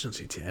was the original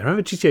GTA? I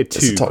remember GTA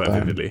 2 quite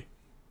vividly.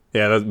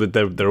 Yeah, but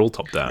they're all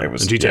top down. And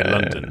GTA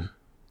London.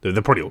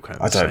 They're probably all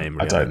kind of the same.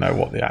 I don't know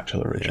what the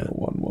actual original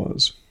one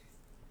was.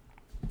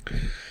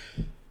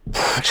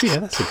 Actually,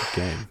 that's a good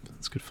game.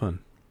 It's good fun.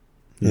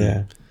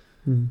 Yeah.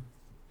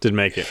 Didn't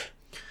make it.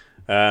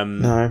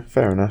 No,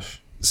 fair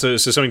enough. So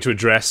something to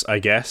address, I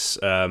guess.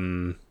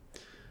 Talk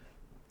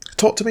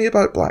to me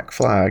about Black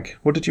Flag.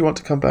 What did you want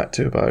to come back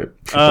to about?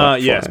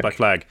 Black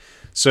Flag.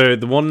 So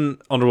the one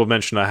honorable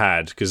mention I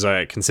had, because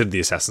I considered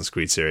the Assassin's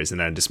Creed series and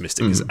then dismissed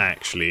it, because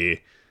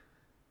actually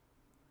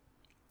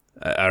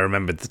I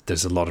remembered that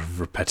there's a lot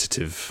of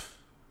repetitive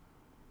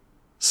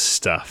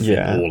stuff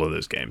in all of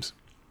those games.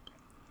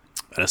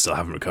 And I still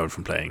haven't recovered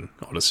from playing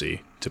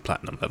Odyssey to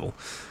platinum level.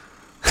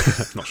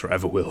 Not sure I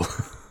ever will.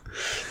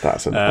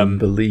 That's an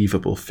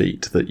unbelievable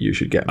feat that you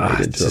should get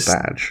made into a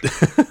badge.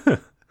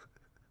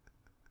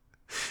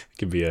 It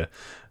could be a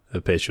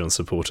Patreon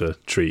supporter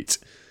treat.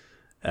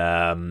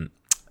 So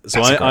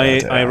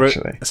I wrote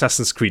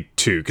Assassin's Creed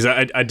 2, because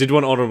I did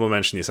want to honorable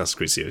mention the Assassin's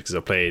Creed series, because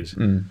I played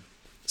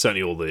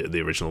certainly all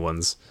the original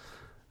ones.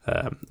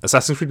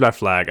 Assassin's Creed Black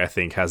Flag, I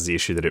think, has the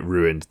issue that it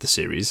ruined the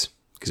series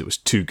because it was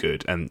too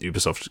good, and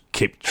Ubisoft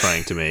kept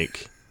trying to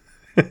make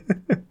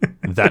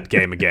that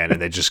game again,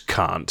 and they just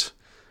can't,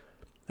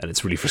 and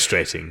it's really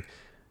frustrating.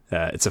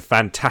 It's a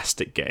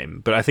fantastic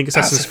game, but I think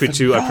Assassin's Creed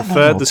 2, I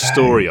preferred the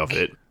story of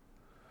it,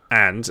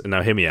 and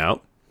now hear me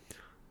out,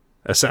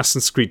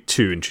 Assassin's Creed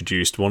 2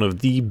 introduced one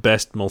of the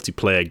best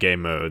multiplayer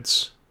game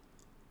modes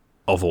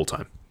of all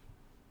time.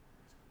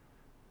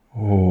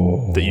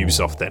 That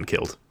Ubisoft then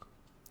killed.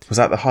 Was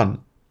that the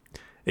Hunt?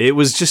 It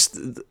was just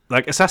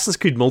like Assassin's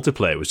Creed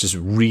multiplayer was just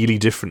really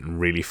different and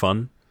really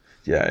fun.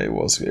 Yeah, it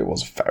was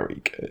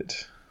very good.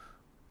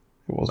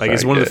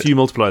 It's one of the few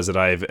multipliers that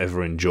I've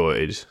ever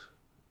enjoyed.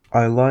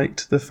 I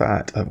liked the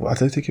fact, I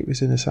don't think it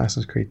was in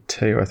Assassin's Creed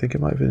 2, I think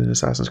it might have been in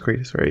Assassin's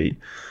Creed 3.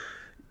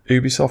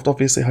 Ubisoft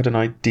obviously had an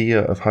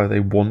idea of how they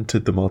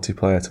wanted the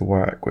multiplayer to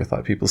work, with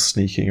like people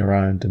sneaking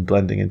around and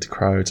blending into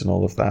crowds and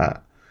all of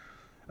that.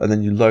 And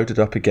then you loaded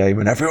up a game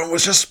and everyone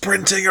was just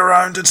sprinting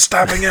around and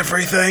stabbing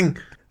everything.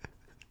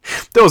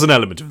 There was an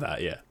element of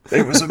that, yeah.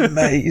 It was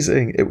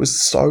amazing. It was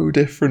so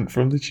different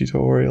from the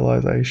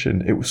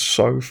tutorialization. It was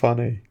so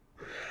funny.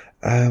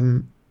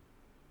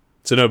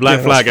 So no,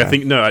 Black Flag, I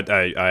think,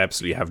 I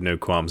absolutely have no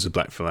qualms with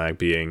Black Flag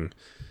being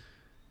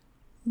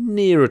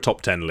near a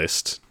top 10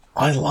 list.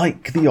 I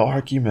like the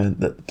argument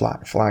that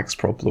Black Flag's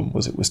problem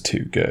was it was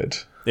too good.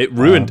 It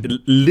ruined,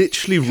 it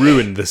literally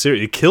ruined the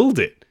series. It killed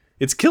it.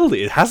 It's killed it.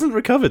 It hasn't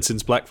recovered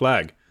since Black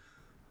Flag.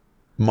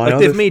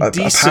 they've made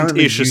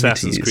decent-ish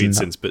Assassin's Creed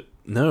since, but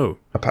no.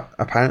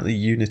 Apparently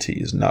Unity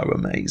is no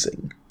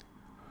amazing.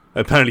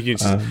 Apparently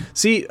Unity...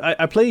 See,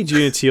 I played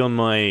Unity on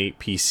my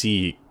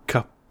PC a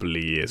couple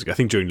of years ago, I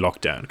think during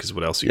lockdown, because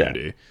what else are you going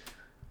to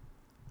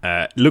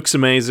do? Looks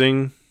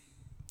amazing.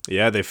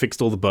 Yeah, they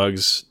fixed all the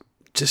bugs.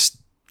 Just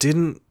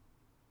didn't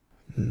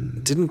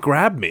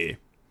grab me.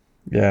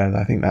 Yeah,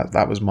 I think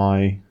that was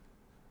my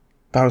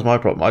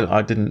problem.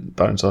 I didn't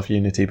bounce off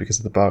Unity because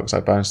of the bugs.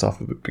 I bounced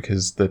off of it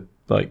because the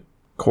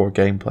core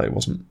gameplay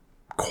wasn't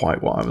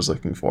quite what I was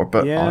looking for.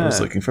 But I was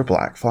looking for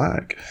Black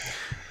Flag.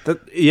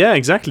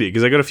 Exactly.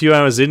 Because I got a few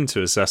hours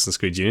into Assassin's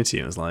Creed Unity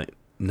and I was like,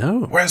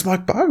 no. Where's my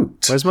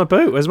boat? Where's my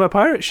boat? Where's my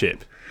pirate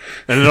ship?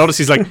 And then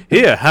Odyssey's like,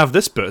 here, have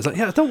this boat. It's like,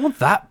 yeah, I don't want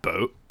that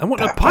boat. I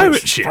want a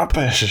pirate ship.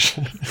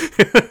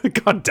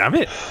 God damn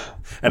it.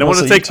 And I want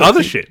to take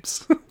other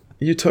ships.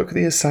 You took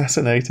the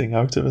assassinating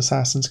out of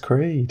Assassin's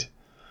Creed.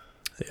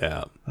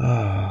 Yeah.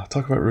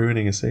 Talk about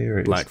ruining a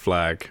series. Black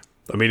Flag.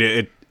 I mean,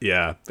 it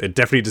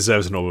definitely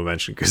deserves an honorable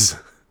mention because,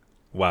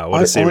 wow,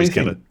 what a series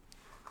killer.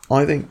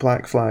 I think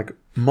Black Flag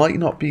might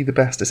not be the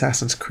best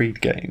Assassin's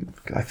Creed game.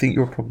 I think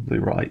you're probably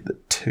right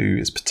that 2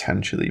 is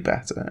potentially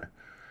better.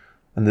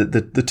 And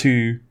the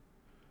 2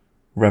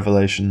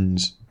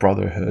 Revelations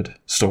Brotherhood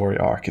story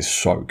arc is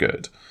so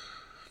good.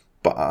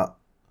 But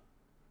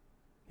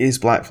is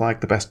Black Flag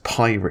the best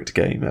pirate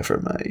game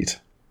ever made?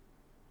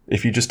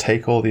 If you just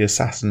take all the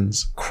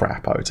Assassin's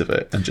crap out of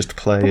it and just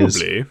play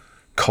as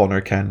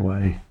Connor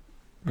Kenway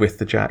with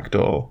the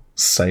Jackdaw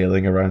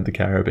sailing around the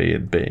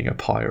Caribbean being a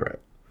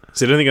pirate.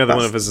 So I don't think either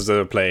one of us has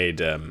ever played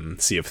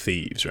Sea of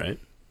Thieves, right?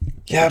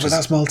 Yeah, but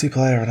that's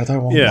multiplayer and I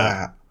don't want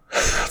that.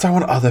 I don't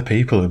want other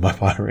people in my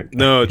pirate game.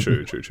 No,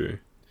 true.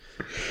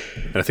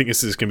 And I think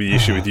this is going to be the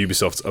issue with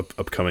Ubisoft's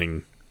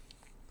upcoming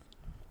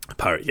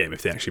pirate game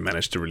if they actually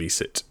manage to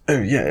release it. Oh,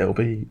 yeah,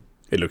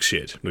 it looks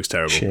shit. It looks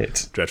terrible.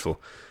 Shit.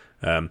 Dreadful.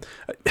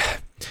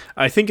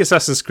 I think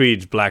Assassin's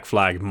Creed Black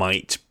Flag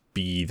might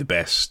be the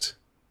best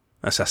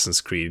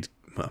Assassin's Creed.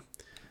 Well,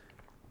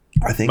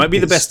 I think might be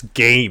the best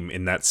game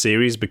in that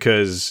series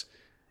because,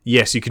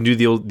 yes, you can do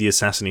the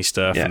assassin-y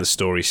stuff and the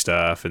story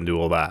stuff and do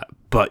all that,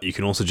 but you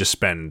can also just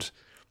spend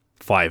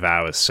 5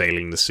 hours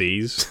sailing the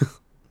seas.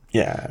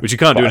 Yeah. Which you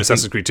can't do in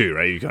Assassin's Creed 2,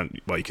 right? You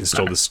can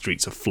stroll the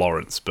streets of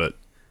Florence, but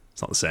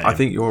it's not the same. I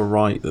think you're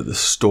right that the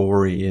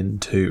story in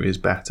 2 is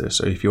better.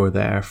 So if you're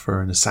there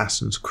for an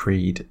Assassin's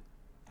Creed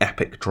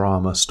epic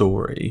drama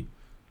story,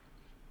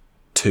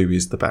 2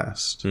 is the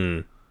best.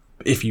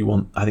 If you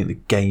want, I think the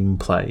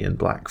gameplay in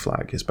Black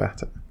Flag is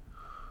better.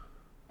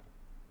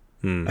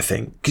 I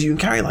think because you can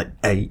carry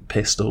 8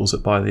 pistols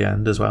by the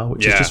end as well,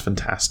 which is just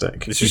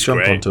fantastic. You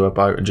jump onto a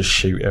boat and just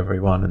shoot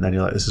everyone, and then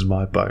you're like, "This is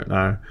my boat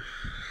now."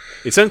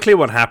 It's unclear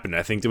what happened.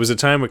 I think there was a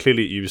time where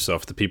clearly at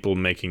Ubisoft, the people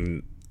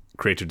making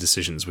creative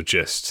decisions were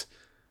just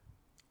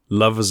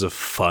lovers of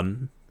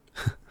fun.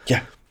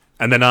 Yeah.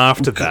 And then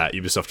after that,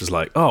 Ubisoft is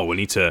like, "Oh, we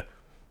need to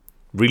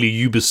really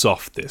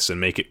Ubisoft this and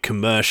make it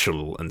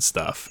commercial and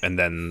stuff." And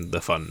then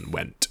the fun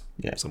went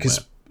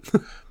somewhere.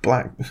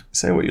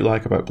 Say what you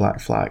like about Black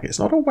Flag, it's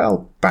not a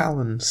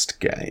well-balanced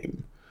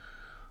game.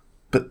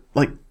 But,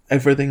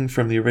 everything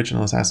from the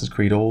original Assassin's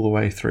Creed all the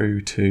way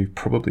through to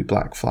probably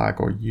Black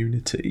Flag or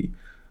Unity,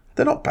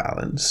 they're not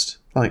balanced.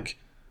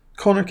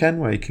 Connor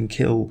Kenway can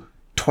kill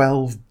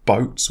 12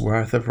 boats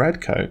worth of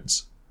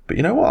redcoats. But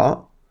you know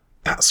what?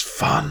 That's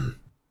fun.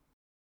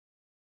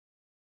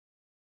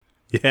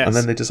 Yes. And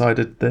then they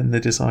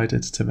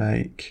decided to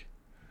make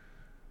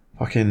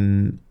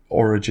fucking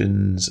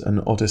Origins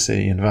and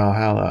Odyssey and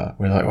Valhalla.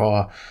 We're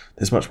like,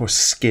 there's much more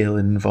skill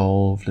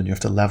involved and you have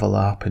to level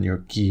up and your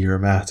gear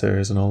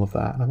matters and all of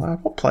that. And I'm like,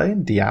 I'm not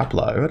playing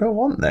Diablo. I don't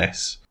want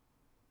this.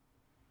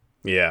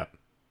 Yeah.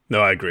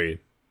 No, I agree.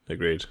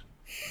 Agreed.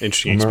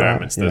 Interesting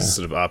experiments. There's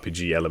sort of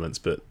RPG elements,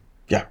 but...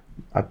 Yeah,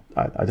 I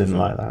didn't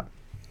like that.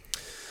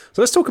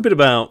 So let's talk a bit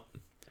about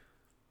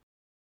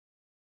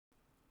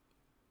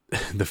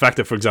the fact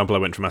that, for example, I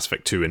went for Mass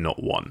Effect 2 and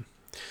not 1.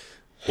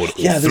 Or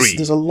 3.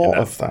 There's a lot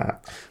of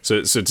that.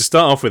 So to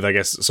start off with, I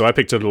guess, so I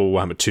picked Total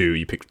War Warhammer 2,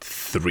 you picked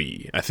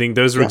 3. I think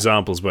those are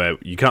examples where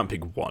you can't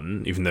pick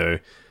 1, even though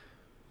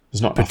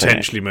it's not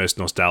potentially most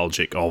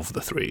nostalgic of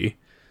the 3.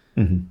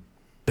 Mm-hmm.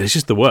 But it's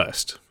just the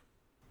worst.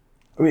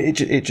 I mean,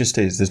 it just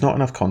is. There's not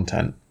enough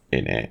content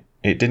in it.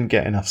 It didn't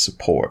get enough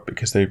support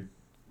because they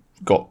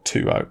got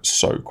 2 out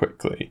so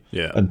quickly.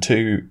 Yeah. And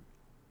 2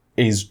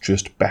 is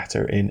just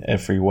better in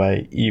every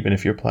way, even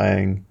if you're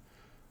playing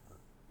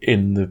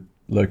in the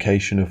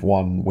location of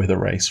 1 with a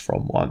race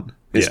from 1.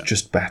 It's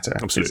just better.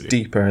 Absolutely. It's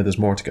deeper. There's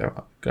more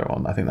to go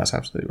on. I think that's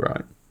absolutely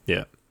right.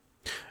 Yeah.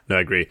 No,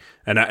 I agree.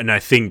 And I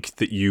think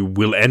that you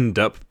will end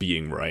up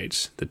being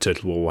right that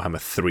Total War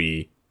Warhammer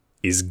 3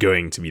 is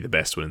going to be the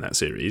best one in that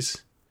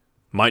series.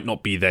 Might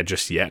not be there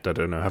just yet. I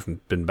don't know. I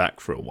haven't been back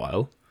for a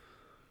while.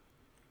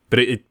 But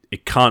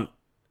it can't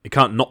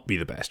not be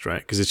the best, right?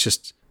 Because it's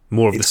just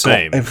more of the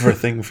same. Got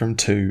everything from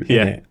 2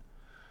 in it.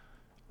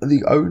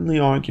 The only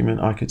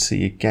argument I could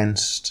see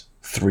against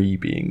 3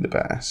 being the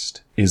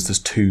best is there's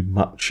too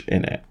much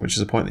in it, which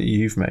is a point that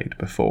you've made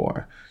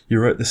before.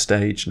 You're at the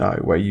stage now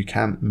where you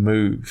can't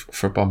move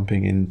for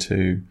bumping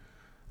into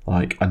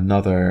like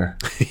another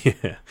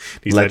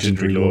these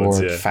legendary lords,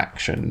 lord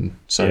faction.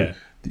 So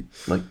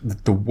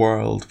the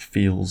world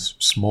feels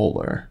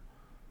smaller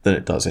than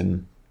it does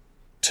in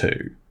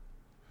 2.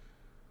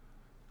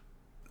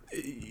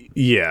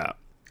 Yeah.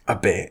 A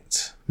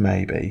bit,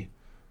 maybe.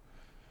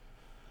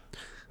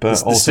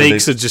 But the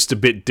stakes are just a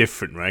bit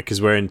different, right? Because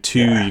where in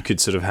 2 you could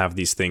sort of have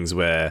these things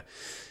where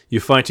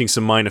you're fighting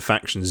some minor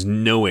factions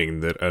knowing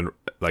that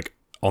like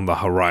on the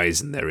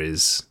horizon there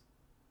is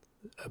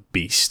a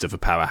beast of a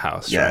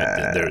powerhouse,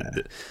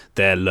 right?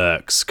 There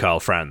lurks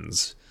Karl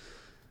Franz.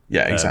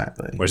 Yeah,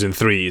 exactly. Whereas in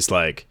 3 it's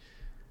like,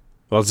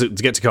 well, to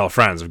get to Karl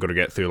Franz I've got to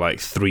get through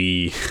like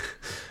 3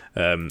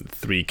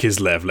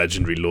 Kislev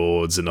legendary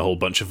lords and a whole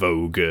bunch of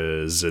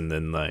ogres and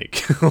then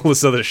like all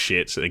this other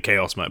shit, so the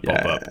chaos might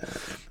pop up.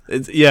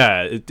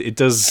 It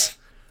does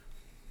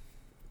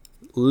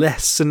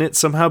lessen it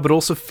somehow, but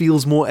also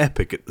feels more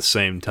epic at the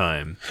same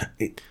time.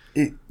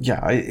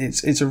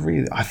 It's a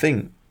really, I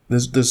think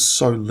there's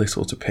so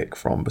little to pick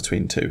from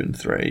between 2 and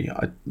 3.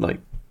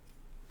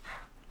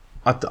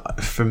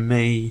 For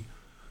me,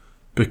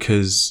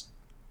 because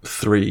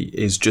 3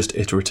 is just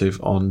iterative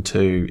on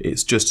 2,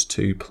 it's just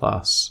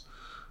 2+.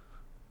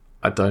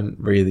 I don't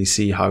really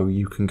see how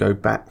you can go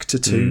back to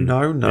 2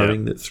 now,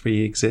 knowing that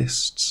 3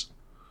 exists.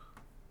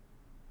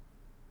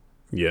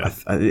 Yeah,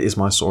 it is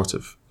my sort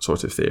of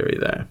theory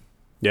there.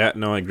 Yeah,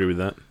 no, I agree with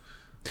that.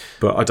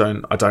 But I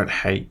don't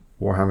hate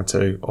Warhammer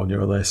 2 on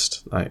your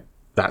list. Like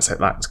that's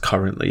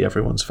currently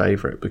everyone's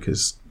favourite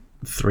because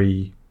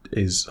 3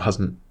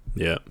 hasn't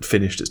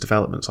finished its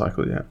development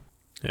cycle yet.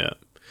 Yeah,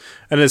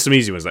 and there's some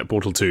easy ones like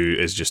Portal 2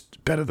 is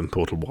just better than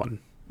Portal 1.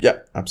 Yeah,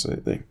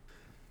 absolutely.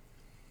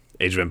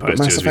 Age of Empires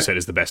 2, as we said,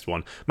 is the best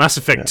one. Mass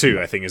Effect 2,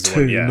 I think, is the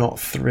one. 2, not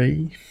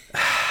 3,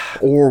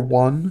 or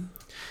 1.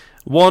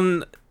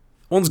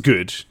 1's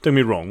good. Don't get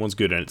me wrong. 1's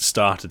good, and it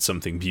started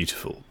something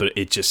beautiful, but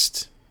it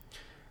just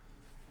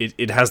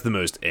it has the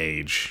most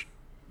age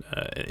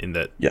in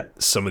that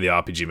some of the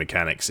RPG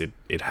mechanics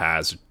it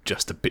has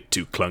just a bit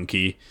too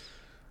clunky.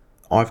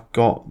 I've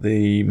got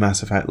the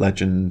Mass Effect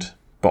Legend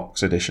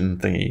box edition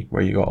thingy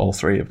where you got all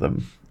 3 of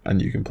them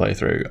and you can play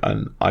through,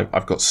 and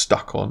I've got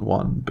stuck on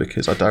 1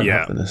 because I don't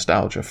have the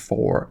nostalgia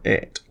for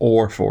it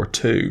or for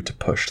 2 to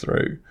push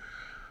through,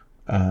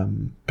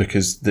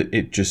 because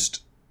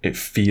it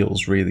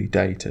feels really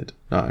dated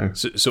now.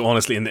 So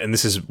honestly, and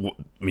this is what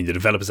I mean, the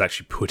developers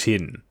actually put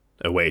in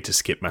a way to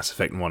skip Mass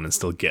Effect 1 and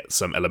still get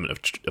some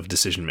element of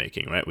decision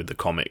making, right, with the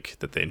comic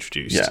that they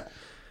introduced,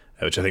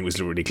 which I think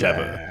was really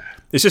clever. Yeah.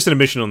 It's just an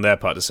admission on their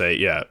part to say,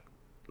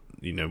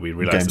 we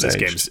realise that this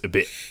game's a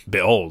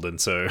bit old, and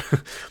so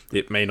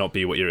it may not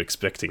be what you're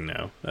expecting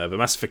now. But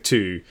Mass Effect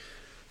 2,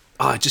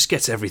 it just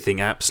gets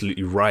everything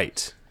absolutely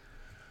right.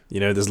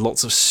 There's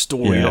lots of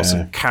story, lots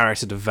of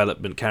character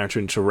development, character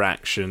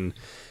interaction.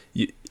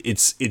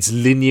 It's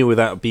linear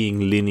without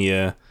being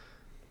linear,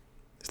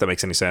 if that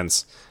makes any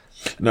sense.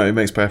 No, it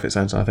makes perfect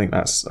sense. I think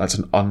that's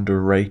an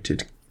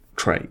underrated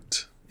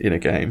trait in a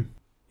game.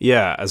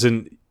 Yeah, as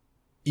in,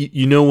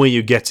 you know where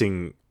you're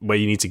getting, where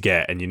you need to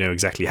get, and you know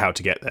exactly how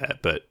to get there,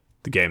 but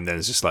the game then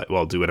is just like,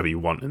 well, do whatever you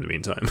want in the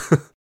meantime.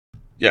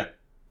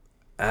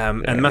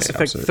 And Mass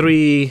Effect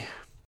 3...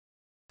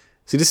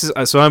 See, this is...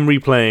 So I'm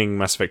replaying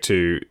Mass Effect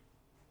 2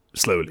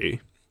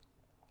 slowly,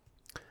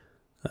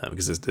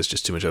 because there's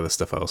just too much other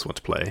stuff I also want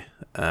to play.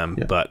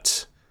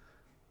 But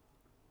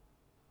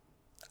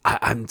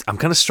I'm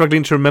kind of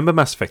struggling to remember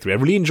Mass Effect 3. I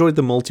really enjoyed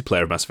the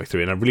multiplayer of Mass Effect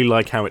 3, and I really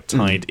like how it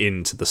tied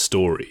into the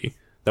story.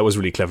 That was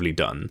really cleverly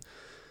done.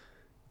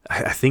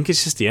 I think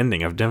it's just the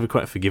ending. I've never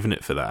quite forgiven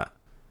it for that.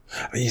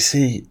 You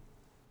see,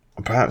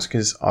 perhaps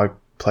because I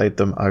played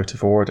them out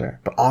of order,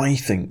 but I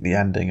think the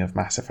ending of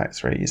Mass Effect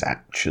 3 is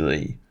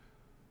actually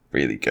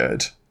really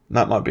good. And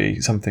that might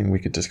be something we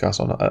could discuss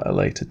on a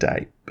later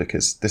date,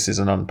 because this is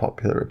an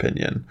unpopular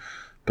opinion.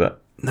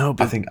 But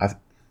I think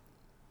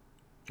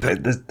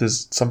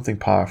there's something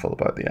powerful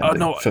about the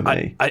ending for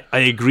me. I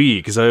agree,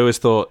 because I always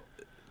thought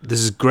this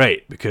is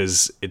great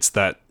because it's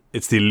the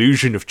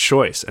illusion of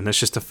choice, and that's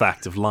just a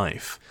fact of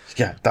life.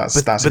 Yeah, that's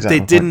exactly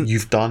they didn't.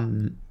 You've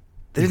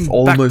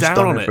almost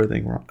done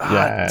everything wrong.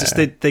 Just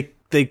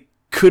they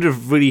could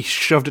have really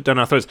shoved it down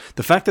our throats.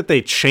 The fact that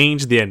they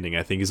changed the ending,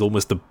 I think, is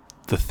almost the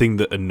thing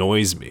that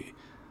annoys me.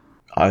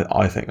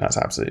 I think that's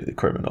absolutely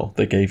criminal.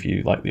 They gave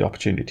you the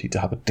opportunity to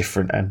have a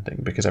different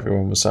ending because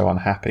everyone was so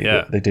unhappy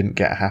that they didn't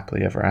get a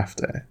happily ever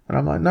after. And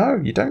I'm like,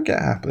 no, you don't get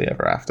a happily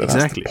ever after.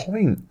 Exactly. That's the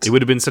point. It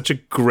would have been such a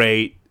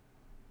great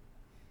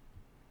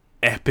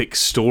epic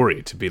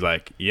story to be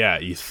like, yeah,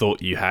 you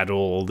thought you had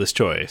all this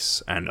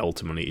choice, and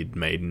ultimately it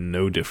made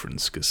no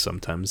difference because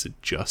sometimes it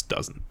just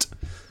doesn't.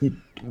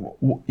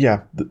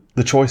 Yeah,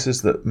 the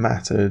choices that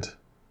mattered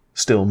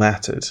still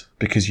mattered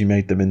because you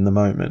made them in the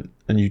moment,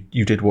 and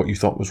you did what you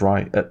thought was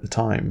right at the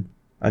time,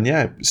 and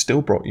it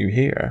still brought you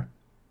here,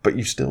 but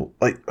you still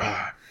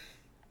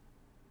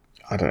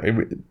I don't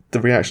know. The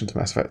reaction to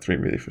Mass Effect 3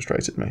 really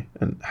frustrated me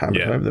and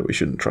hammered home that we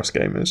shouldn't trust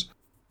gamers.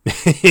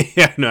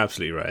 Yeah, no,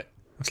 absolutely right.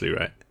 Absolutely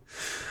right.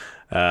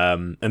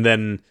 And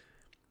then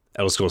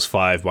Elder Scrolls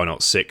 5, why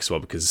not 6?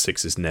 Well, because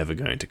 6 is never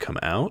going to come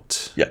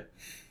out. Yeah.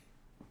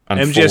 And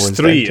MGS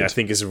 3, I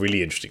think, is a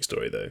really interesting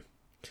story, though.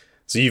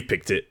 So you've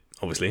picked it,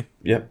 obviously.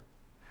 Yep.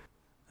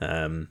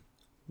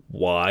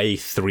 Why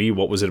 3?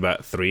 What was it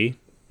about 3?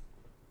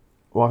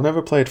 Well, I've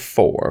never played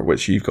 4,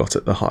 which you've got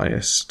at the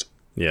highest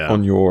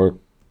on your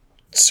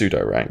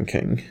pseudo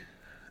ranking.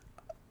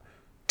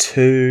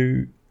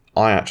 2,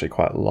 I actually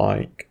quite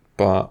like,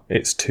 but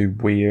it's too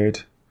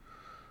weird.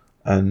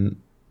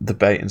 And the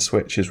bait and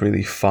switch is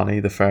really funny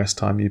the first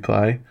time you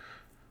play.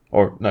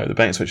 Or, no, the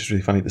bait and switch is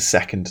really funny the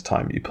second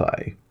time you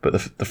play. But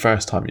the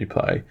first time you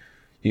play,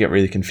 you get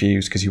really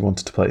confused because you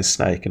wanted to play as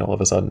Snake, and all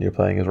of a sudden you're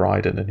playing as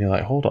Raiden, and you're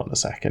like, hold on a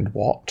second,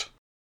 what?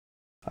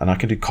 And I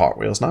can do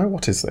cartwheels now?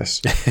 What is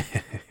this?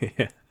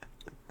 Yeah.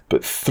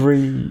 But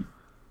 3...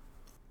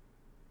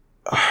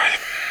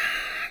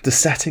 the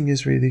setting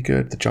is really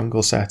good, the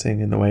jungle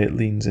setting and the way it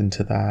leans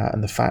into that,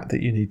 and the fact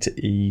that you need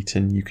to eat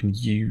and you can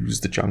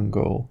use the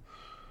jungle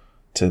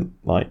to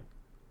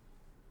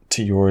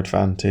your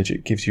advantage.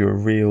 It gives you a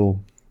real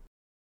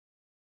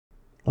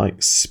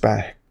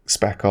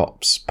spec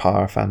ops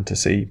power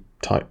fantasy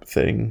type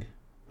thing,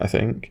 I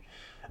think.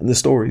 And the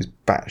story's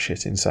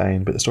batshit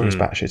insane, but the story's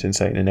batshit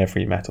insane in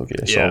every Metal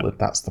Gear Solid.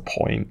 That's the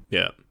point.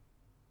 Yeah.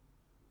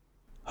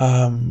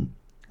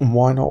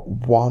 Why not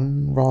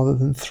 1 rather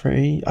than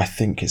 3? I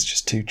think it's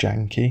just too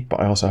janky, but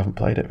I also haven't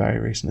played it very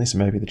recently, so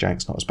maybe the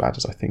jank's not as bad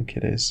as I think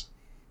it is.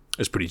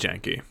 It's pretty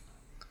janky.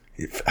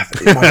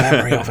 My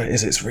memory of it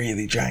is it's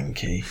really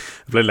janky.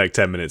 I played like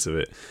 10 minutes of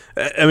it.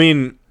 I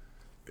mean,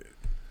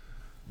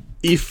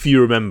 if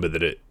you remember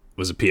that it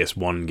was a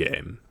PS1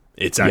 game,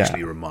 it's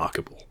actually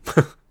remarkable.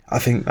 I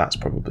think that's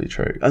probably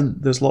true.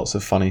 And there's lots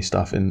of funny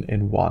stuff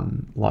in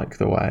 1, like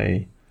the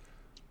way,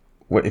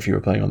 if you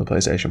were playing on the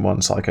PlayStation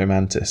 1, Psycho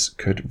Mantis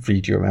could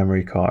read your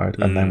memory card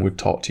and then would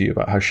talk to you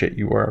about how shit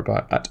you were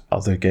at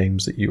other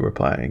games that you were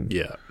playing.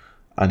 Yeah.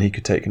 And he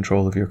could take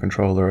control of your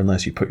controller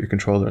unless you put your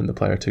controller in the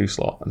player 2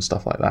 slot and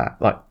stuff like that.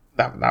 Like,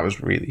 that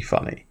was really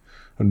funny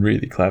and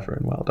really clever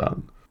and well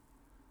done.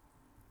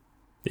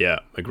 Yeah,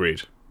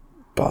 agreed.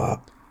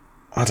 But,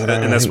 I don't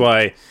know. And that's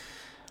why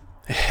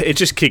it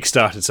just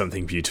kickstarted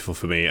something beautiful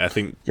for me. I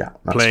think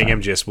playing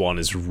MGS1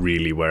 is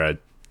really where I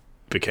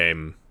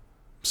became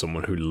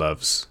someone who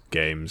loves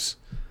games.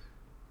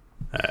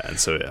 And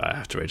so I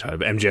have to rate high.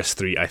 But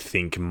MGS3, I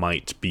think,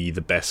 might be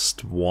the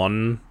best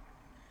one.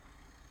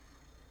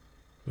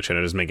 Which I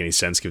know doesn't make any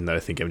sense, given that I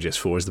think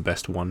MGS4 is the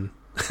best one.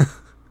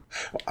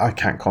 I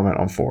can't comment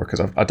on 4 because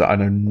I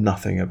know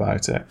nothing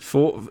about it.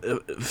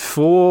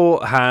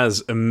 4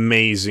 has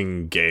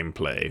amazing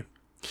gameplay.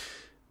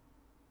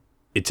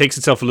 It takes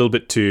itself a little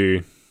bit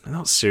too,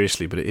 not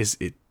seriously, but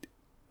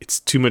it's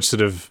too much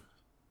sort of,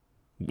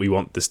 we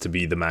want this to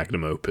be the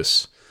magnum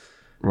opus.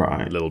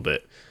 Right. A little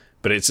bit.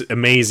 But it's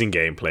amazing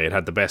gameplay. It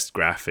had the best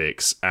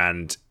graphics,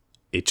 and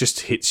it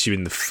just hits you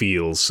in the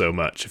feels so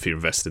much if you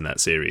invest in that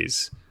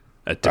series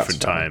at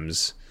different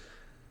times.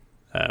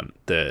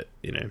 That,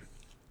 you know,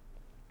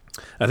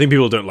 I think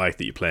people don't like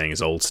that you're playing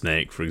as Old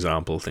Snake, for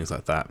example, things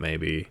like that.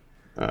 Maybe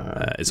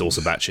it's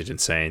also batshit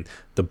insane.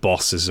 The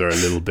bosses are a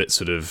little bit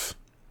sort of,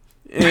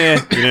 you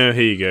know,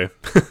 here you go.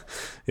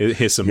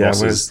 Here's some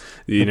bosses.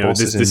 You know,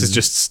 this is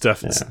just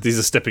stuff. Yeah. These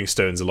are stepping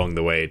stones along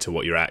the way to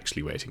what you're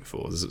actually waiting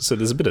for. So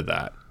there's a bit of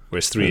that.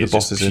 Whereas 3 is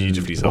just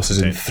beautifully the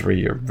bosses in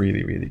 3 are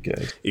really, really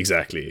good.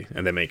 Exactly,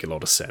 and they make a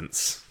lot of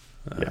sense.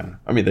 Yeah,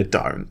 I mean they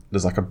don't.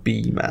 There's like a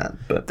B-man,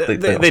 but they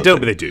don't,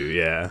 but they do.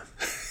 Yeah.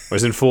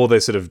 Whereas in 4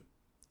 they sort of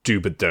do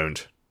but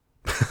don't.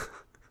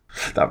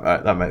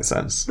 that makes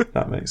sense.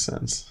 That makes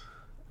sense.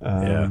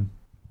 Yeah.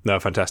 No,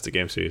 fantastic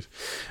game series.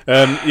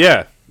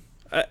 Yeah,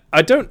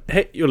 I don't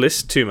hate your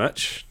list too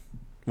much.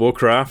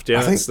 Warcraft.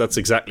 Yeah, that's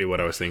exactly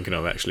what I was thinking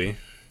of actually.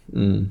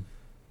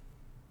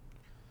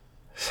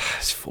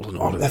 It's Fallen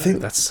Order. I think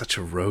that's such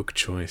a rogue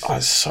choice.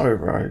 It's so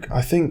rogue.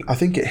 I think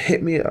it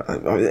hit me.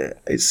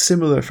 It's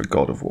similar for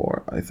God of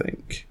War. I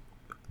think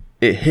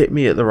it hit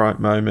me at the right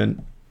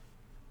moment.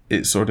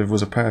 It sort of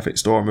was a perfect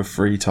storm of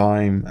free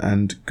time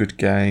and good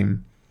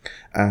game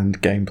and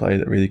gameplay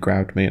that really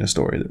grabbed me and a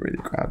story that really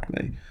grabbed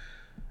me.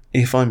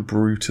 If I'm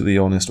brutally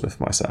honest with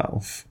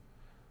myself,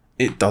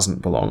 it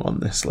doesn't belong on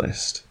this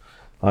list.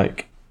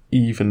 Like,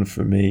 even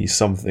for me,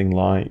 something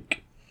like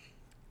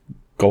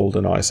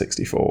GoldenEye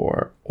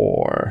 64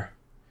 or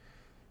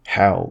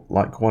hell,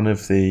 like one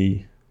of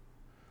the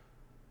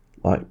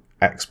like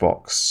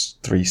Xbox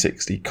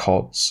 360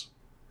 CODs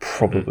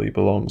probably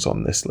belongs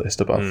on this list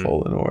above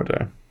Fallen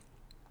Order.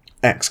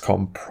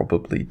 XCOM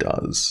probably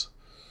does.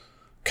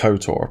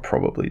 KOTOR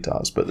probably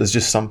does, but there's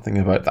just something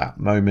about that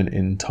moment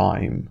in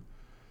time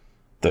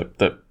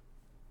that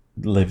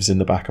lives in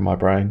the back of my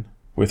brain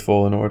with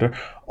Fallen Order.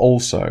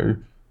 Also,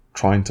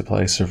 trying to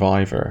play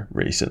Survivor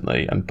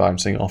recently and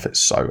bouncing off it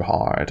so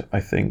hard, I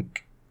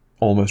think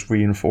almost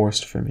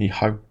reinforced for me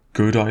how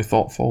good I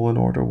thought Fallen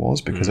Order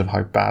was because of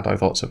how bad I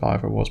thought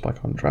Survivor was by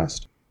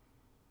contrast.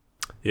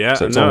 Yeah,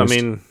 so no, almost... I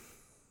mean,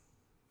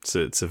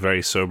 it's a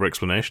very sober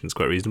explanation. It's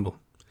quite reasonable.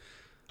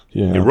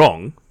 Yeah. You're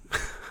wrong.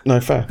 No,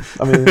 fair.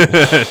 I mean,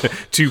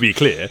 to be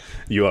clear,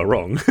 you are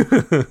wrong.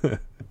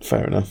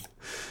 Fair enough.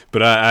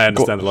 But I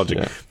understand the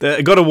logic.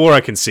 Yeah. God of War,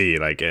 I can see,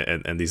 like,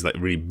 and these like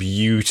really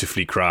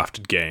beautifully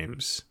crafted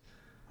games.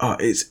 Oh,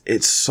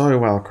 it's so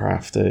well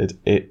crafted.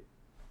 It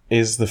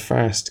is the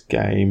first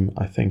game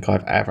I think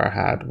I've ever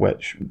had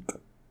which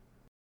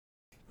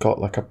got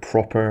like a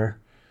proper...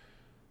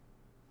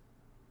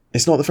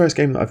 It's not the first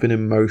game that I've been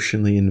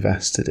emotionally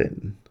invested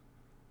in,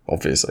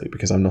 obviously,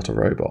 because I'm not a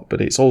robot,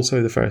 but it's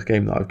also the first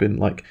game that I've been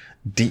like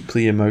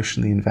deeply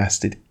emotionally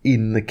invested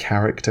in the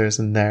characters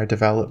and their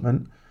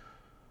development.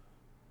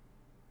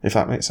 If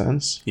that makes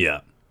sense. Yeah.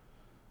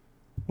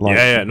 Like,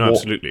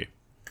 absolutely.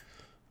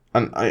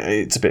 And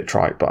it's a bit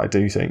trite, but I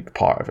do think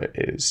part of it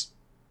is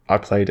I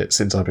played it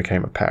since I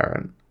became a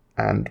parent,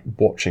 and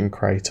watching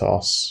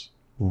Kratos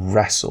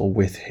wrestle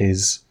with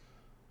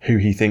who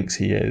he thinks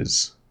he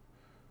is,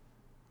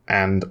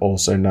 and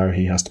also know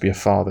he has to be a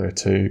father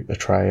to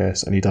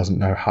Atreus, and he doesn't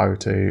know how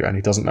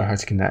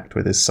to connect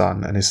with his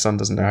son, and his son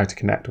doesn't know how to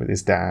connect with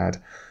his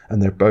dad,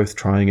 and they're both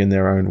trying in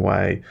their own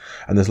way.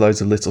 And there's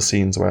loads of little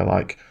scenes where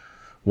like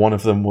one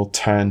of them will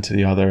turn to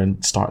the other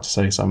and start to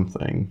say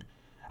something,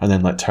 and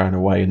then like turn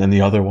away, and then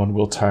the other one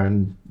will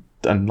turn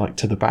and like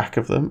to the back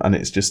of them, and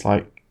it's just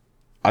like,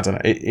 I don't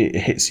know, it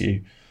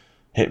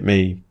hit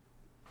me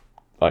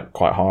like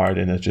quite hard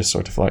in a just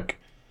sort of like,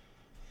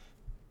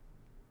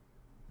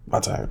 I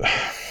don't know,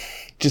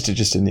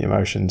 just in the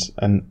emotions.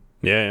 And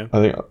yeah.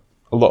 I think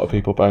a lot of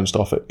people bounced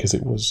off it because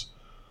it was,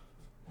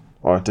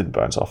 or it didn't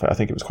bounce off it. I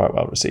think it was quite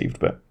well received,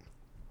 but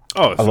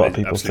a lot of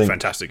people think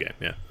fantastic game.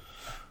 Yeah,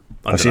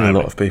 I've seen a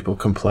lot of people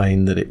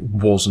complain that it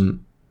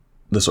wasn't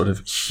the sort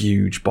of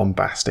huge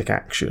bombastic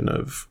action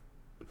of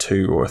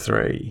 2 or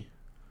 3,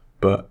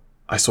 but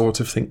I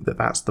sort of think that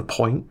that's the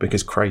point,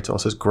 because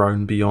Kratos has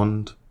grown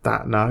beyond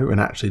that now,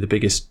 and actually the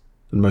biggest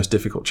and most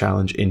difficult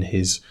challenge in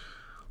his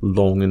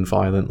long and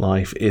violent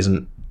life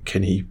isn't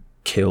can he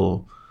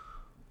kill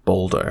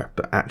Baldur,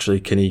 but actually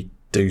can he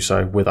do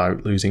so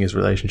without losing his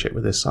relationship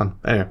with his son.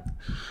 Anyway,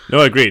 no,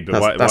 I agreed,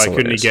 but why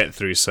couldn't he get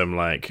through some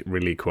like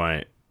really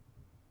quite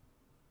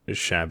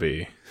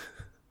shabby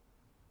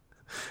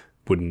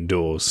wooden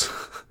doors?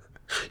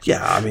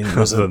 Yeah, I mean,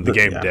 the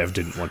game dev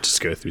didn't want us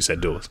to go through said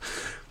doors.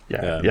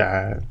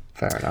 Yeah,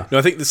 fair enough. No,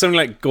 I think there's something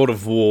like God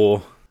of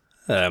War,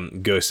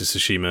 Ghost of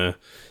Tsushima,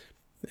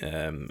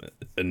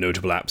 a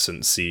notable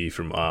absence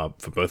for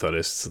both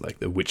artists, like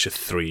The Witcher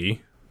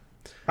 3.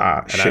 Game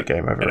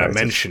overrated. And I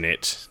mention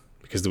it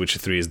because The Witcher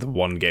 3 is the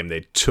one game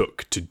they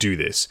took to do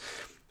this,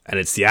 and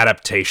it's the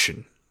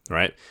adaptation,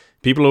 right?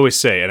 People always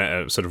say, and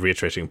a sort of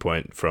reiterating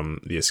point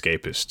from The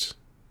Escapist,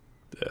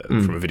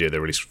 from a video they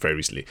released very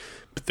recently,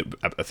 but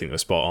I think they're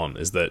spot on,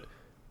 is that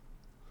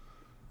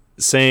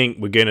saying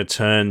we're going to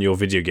turn your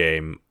video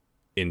game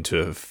into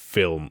a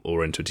film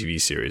or into a TV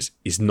series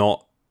it's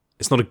not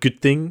a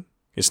good thing.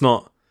 It's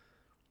not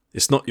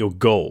your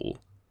goal,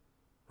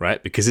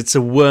 right? Because it's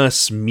a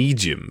worse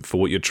medium for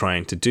what you're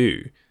trying to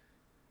do.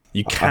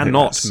 You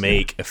cannot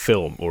make a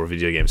film or a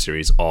video game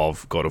series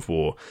of God of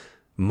War,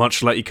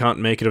 much like you can't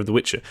make it of The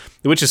Witcher.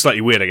 The Witcher is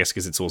slightly weird, I guess,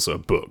 because it's also a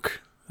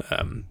book.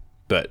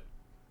 But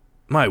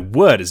my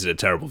word, is it a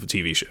terrible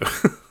TV show?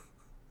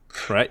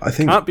 Right? I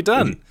think can't be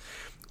done.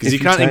 Because you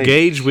can't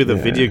engage with a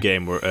video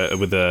game or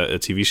with a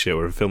TV show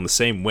or a film the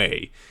same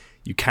way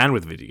you can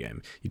with a video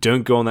game. You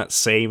don't go on that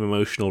same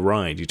emotional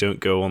ride. You don't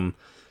go on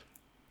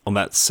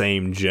that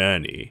same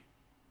journey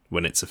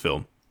when it's a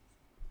film.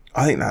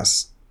 I think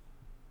that's...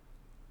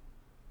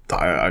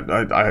 I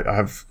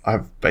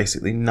have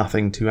basically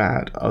nothing to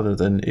add other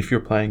than if you're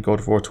playing God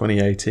of War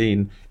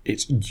 2018,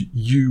 it's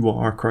you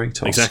are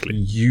Kratos. Exactly.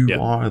 You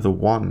are the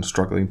one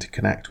struggling to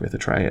connect with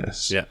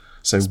Atreus. Yeah.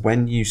 So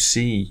when you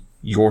see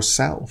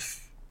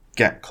yourself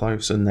get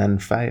close and then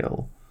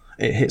fail,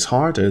 it hits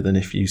harder than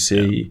if you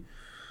see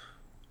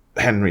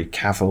Henry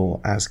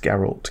Cavill as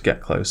Geralt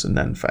get close and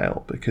then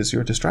fail because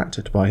you're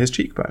distracted by his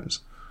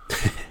cheekbones.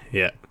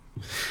 Yeah.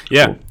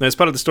 Cool. No, it's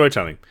part of the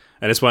storytelling,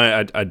 and it's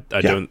why I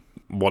don't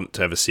want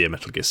to ever see a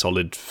Metal Gear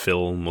Solid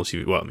film or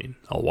TV. Well, I mean,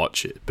 I'll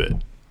watch it, but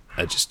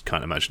I just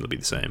can't imagine it'll be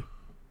the same.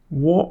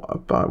 What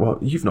about... Well,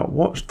 you've not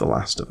watched The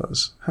Last of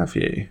Us, have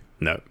you?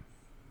 No.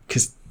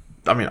 Because,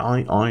 I mean,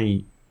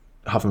 I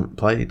haven't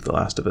played The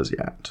Last of Us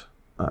yet.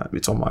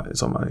 It's on my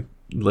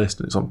list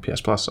and it's on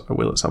PS Plus. So I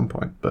will at some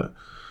point, but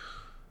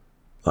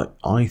like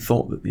I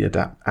thought that the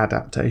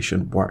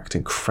adaptation worked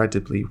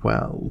incredibly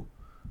well.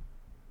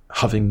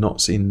 Having not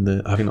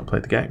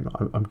played the game,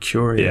 I'm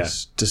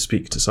curious to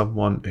speak to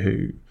someone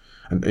who,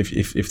 and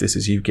if this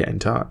is you, get in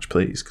touch,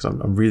 please, because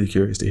I'm really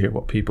curious to hear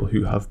what people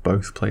who have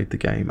both played the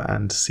game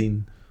and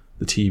seen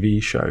the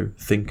TV show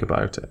think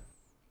about it.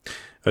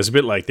 It's a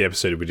bit like the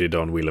episode we did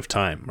on Wheel of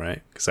Time,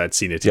 right? Because I'd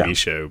seen a TV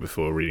show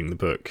before reading the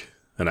book,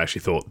 and I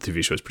actually thought the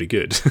TV show was pretty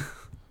good.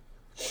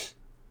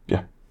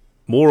 Yeah.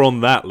 More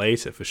on that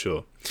later, for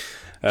sure.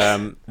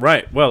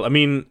 Right. Well, I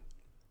mean,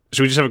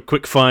 should we just have a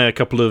quick fire, a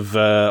couple of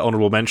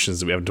honourable mentions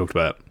that we haven't talked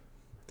about?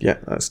 Yeah,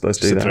 let's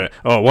do that.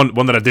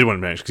 One that I did want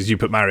to mention, because you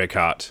put Mario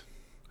Kart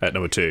at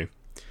number 2.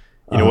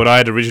 You know what I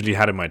had originally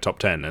had in my top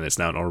 10, and it's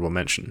now an honourable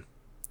mention?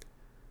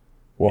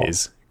 What?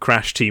 Is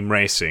Crash Team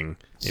Racing,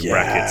 in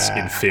brackets,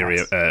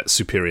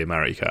 superior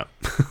Mario Kart.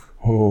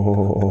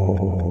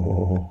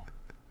 Oh.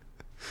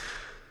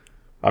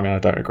 I mean, I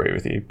don't agree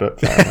with you, but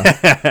fair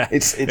enough.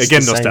 It's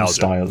Again, the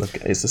nostalgia.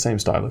 It's the same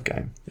style of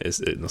game. It's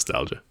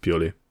nostalgia,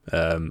 purely.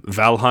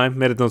 Valheim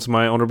made it onto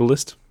my honourable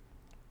list.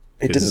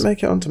 It didn't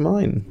make it onto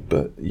mine,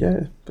 but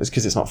yeah, it's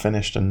because it's not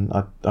finished and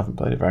I haven't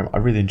played it very much. I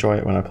really enjoy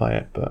it when I play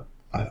it, but...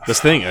 That's the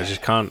thing, I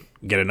just can't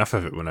get enough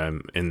of it when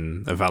I'm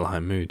in a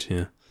Valheim mood,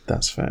 yeah.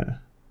 That's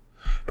fair.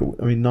 But,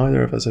 I mean,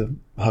 neither of us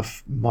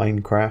have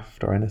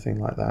Minecraft or anything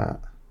like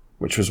that,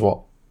 which was what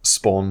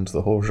spawned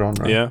the whole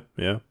genre. Yeah.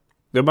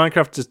 The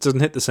Minecraft just doesn't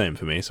hit the same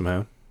for me,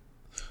 somehow.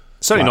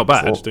 Certainly not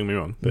bad, don't get me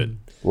wrong, but...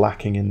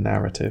 Lacking in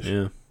narrative.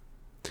 Yeah.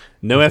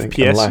 No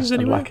FPS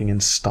anyway? Lacking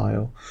in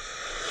style.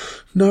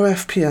 No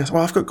FPS.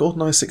 Well, I've got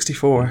GoldenEye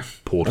 64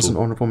 as an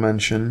honourable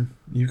mention.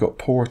 You've got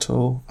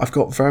Portal. I've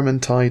got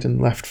Vermintide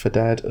and Left 4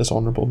 Dead as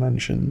honourable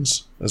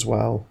mentions as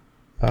well.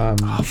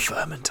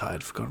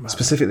 Vermintide, forgot about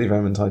specifically that.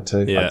 Vermintide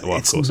 2. Yeah,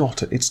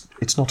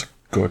 it's not a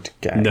good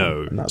game.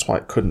 No. And that's why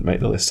it couldn't make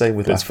the list. Same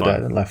with Left 4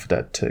 Dead and Left 4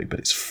 Dead 2, but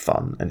it's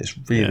fun, and it's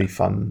really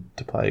fun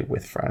to play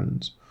with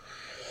friends.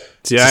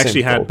 See, I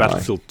actually had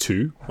Battlefield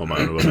 2 on my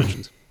honourable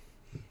mentions.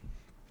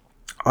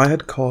 I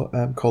had Call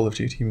of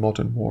Duty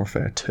Modern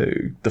Warfare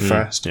 2, the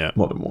first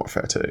Modern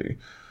Warfare 2.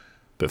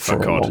 But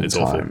fuck God, it's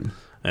awful.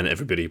 And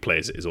everybody who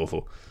plays it is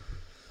awful.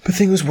 The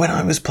thing was, when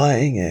I was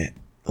playing it,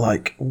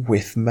 like,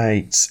 with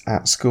mates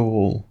at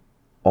school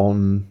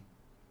on,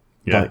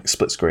 like,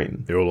 split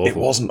screen, You're all awful. It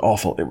wasn't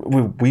awful.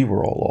 We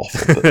were all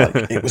awful, but,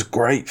 like, it was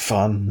great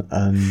fun.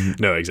 And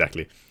no,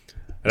 exactly.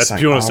 And that's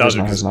pure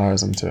nostalgia. Hours and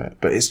hours into it,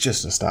 but it's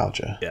just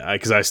nostalgia. Yeah,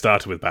 because I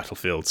started with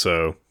Battlefield,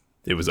 so...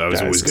 I was always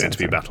going to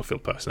be a thing.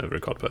 Battlefield person over a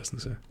COD person.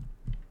 So.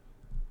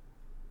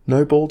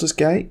 No Baldur's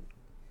Gate?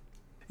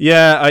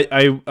 Yeah,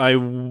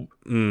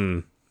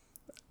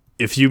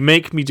 if you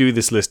make me do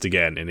this list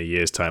again in a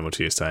year's time or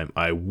 2 years' time,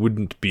 I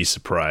wouldn't be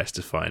surprised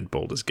to find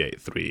Baldur's Gate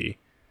 3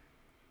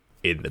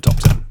 in the top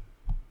 10.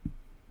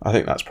 I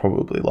think that's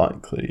probably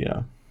likely,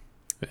 yeah.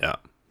 Yeah,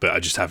 but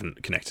I just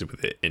haven't connected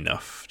with it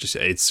enough.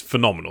 It's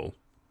phenomenal.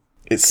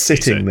 It's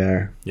sitting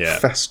there,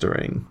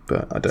 festering,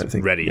 but I don't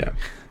think... Ready. Yeah.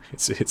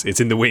 It's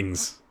in the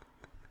wings.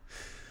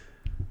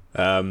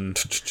 A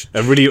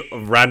really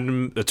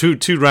random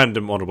two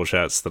random honourable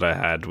shouts that I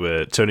had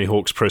were Tony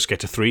Hawk's Pro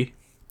Skater 3.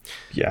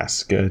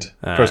 Yes, good.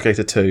 Pro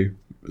Skater 2,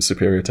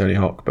 superior Tony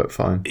Hawk, but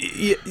fine.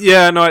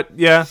 I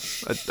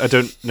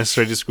don't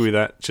necessarily disagree with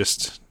that.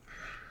 Just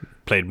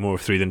played more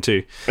of 3 than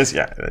 2.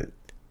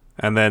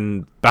 And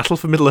then Battle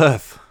for Middle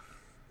Earth.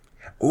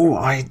 Oh,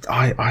 I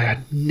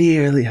had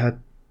nearly had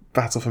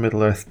Battle for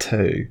Middle Earth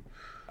 2.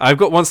 I've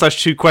got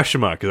 1/2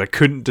 question mark because I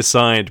couldn't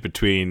decide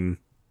between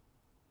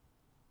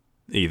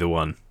either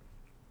one.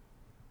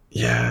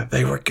 Yeah,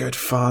 they were good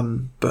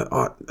fun, but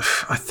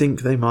I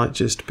think they might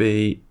just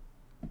be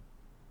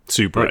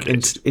super like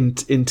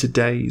in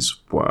today's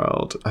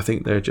world. I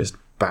think they're just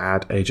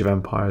bad Age of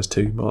Empires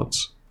 2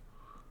 mods.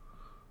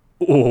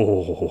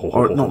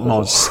 Or not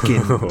mods,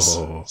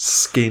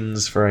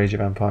 skins for Age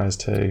of Empires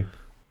 2.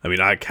 I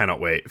mean, I cannot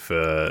wait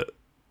for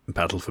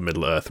Battle for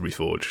Middle Earth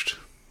Reforged.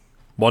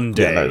 One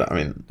day,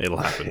 it'll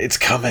happen. It's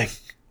coming.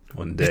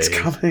 One day, it's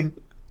coming.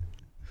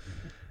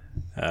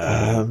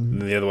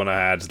 The other one I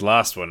had, the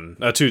last one,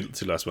 two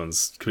last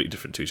ones, completely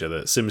different to each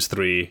other. Sims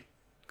 3,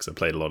 because I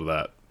played a lot of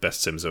that.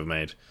 Best Sims ever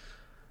made,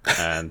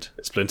 and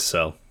Splinter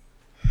Cell.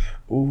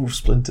 Ooh,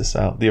 Splinter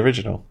Cell, the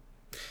original,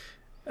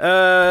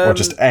 or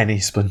just any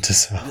Splinter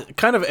Cell.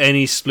 Kind of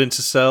any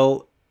Splinter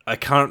Cell. I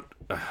can't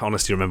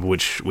honestly remember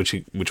which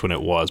one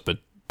it was, but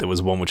there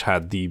was one which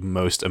had the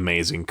most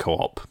amazing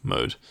co-op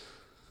mode.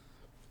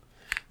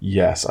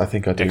 Yes, I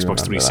think I do. Xbox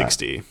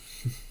 360. That.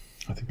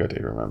 I think I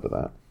do remember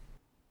that.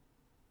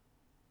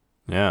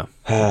 Yeah,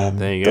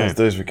 there you go.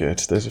 Those were good.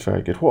 Those are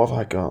very good. What have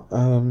I got?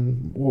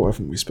 What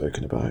haven't we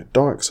spoken about?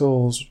 Dark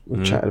Souls,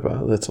 we've chatted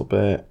about a little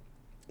bit.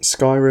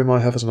 Skyrim I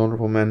have as an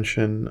honourable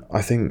mention.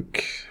 I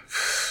think...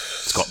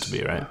 It's got to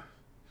be, right?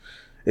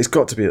 It's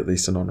got to be at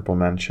least an honourable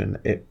mention.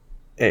 It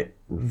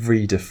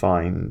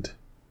redefined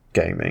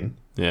gaming.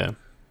 Yeah.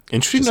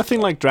 Interesting,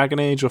 nothing like Dragon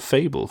Age or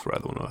Fable for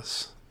either one of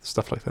us.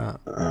 Stuff like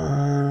that.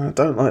 I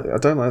don't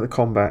like the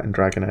combat in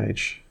Dragon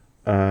Age.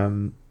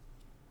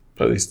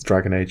 At least the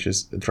Dragon Age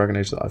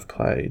that I've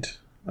played.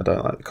 I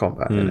don't like the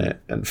combat in it.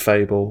 And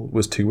Fable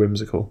was too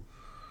whimsical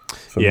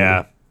for me.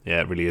 Yeah,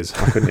 it really is.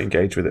 I couldn't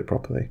engage with it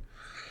properly.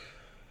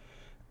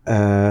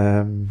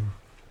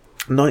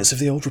 Knights of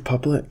the Old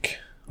Republic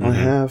I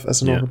have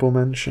as an honourable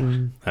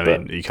mention. I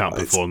mean, you can't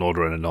put Fallen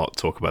Order in and not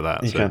talk about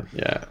that. You can't,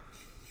 yeah.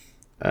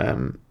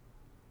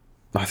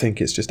 I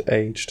think it's just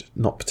aged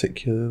not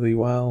particularly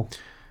well.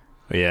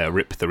 Yeah,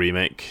 rip the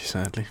remake,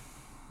 sadly.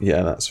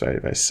 Yeah, that's very,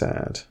 very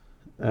sad.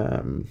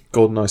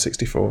 GoldenEye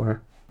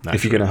 64. Naturally.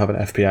 If you're going to have an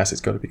FPS,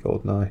 it's got to be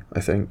GoldenEye,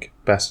 I think.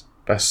 Best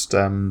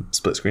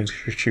split-screen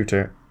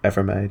shooter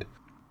ever made.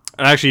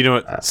 And actually, you know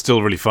what? It's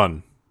still really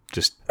fun.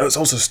 It's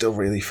also still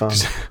really fun.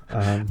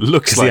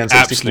 Looks like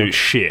absolute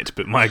shit,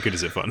 but my good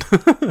is it fun.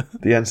 The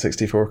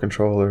N64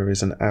 controller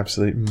is an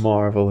absolute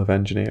marvel of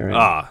engineering.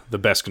 The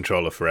best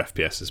controller for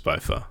FPS by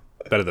far.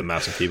 Better than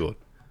mouse and keyboard.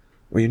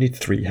 Well, you need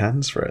 3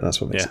 hands for it. That's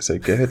what makes it so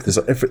good.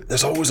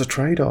 There's always a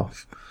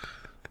trade-off.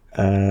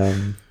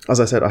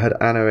 As I said, I had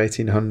Anno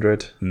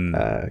 1800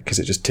 because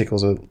it just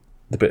tickles the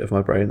bit of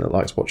my brain that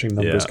likes watching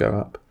numbers go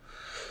up.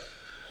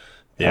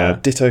 Yeah.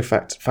 Ditto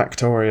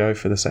Factorio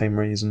for the same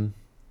reason.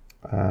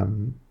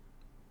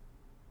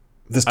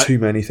 There's too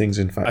many things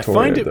in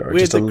Factorio that are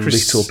just a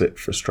little bit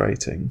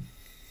frustrating.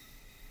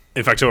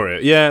 In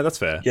Factorio, yeah, that's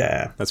fair.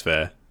 Yeah, that's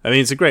fair. I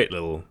mean, it's a great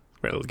little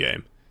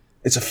game.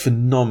 It's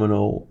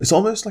it's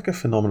almost like a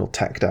phenomenal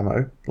tech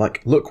demo.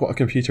 Like, look what a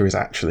computer is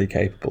actually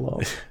capable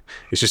of.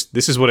 It's just,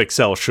 this is what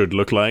Excel should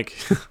look like.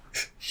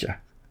 Yeah.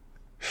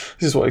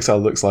 This is what Excel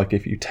looks like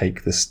if you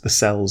take the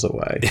cells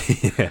away.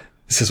 Yeah.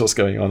 This is what's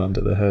going on under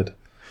the hood.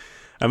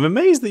 I'm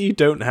amazed that you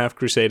don't have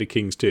Crusader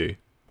Kings 2.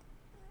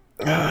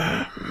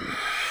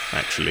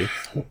 Actually.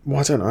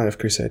 Why don't I have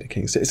Crusader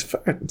Kings 2?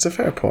 It's a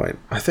fair point.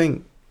 I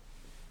don't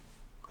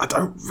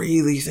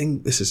really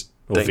think this is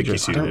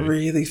dangerous. I don't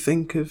really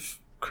think of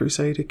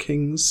Crusader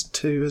Kings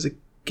 2 as a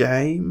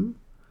game.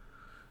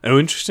 Oh,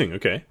 interesting.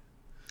 Okay.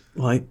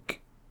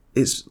 Like,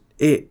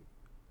 they're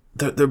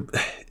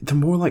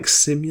more like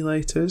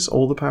simulators,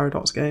 all the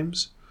Paradox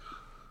games.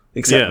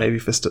 Except maybe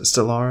for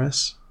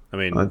Stellaris. I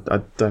mean,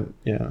 I don't,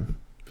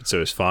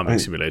 So is Farming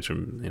Simulator,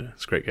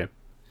 it's a great game.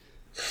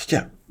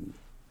 Yeah.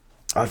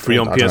 Free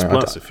on PS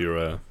Plus if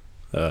you're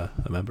a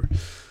member.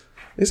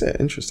 Is it?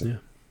 Interesting.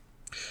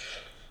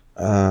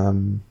 Yeah.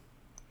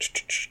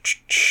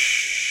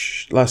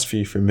 Last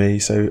few from me.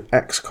 So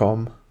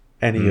XCOM,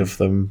 any of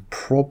them,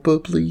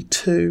 probably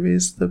 2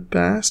 is the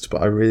best,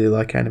 but I really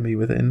like Enemy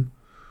Within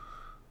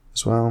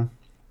as well.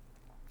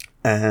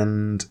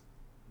 And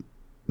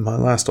my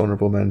last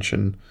honourable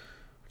mention,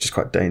 which is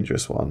quite a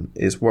dangerous one,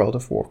 is World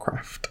of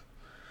Warcraft.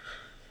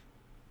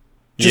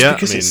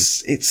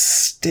 Because it's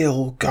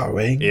still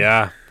going.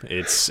 Yeah,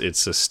 it's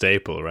a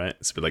staple, right?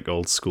 It's a bit like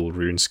old school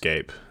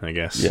RuneScape, I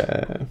guess.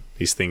 Yeah.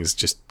 These things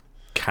just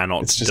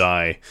cannot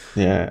die.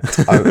 Yeah,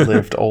 it's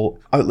outlived all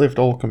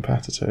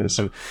competitors.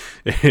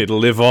 It'll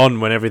live on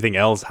when everything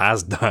else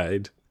has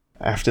died.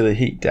 After the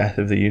heat death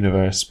of the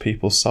universe,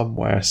 people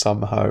somewhere,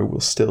 somehow,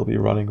 will still be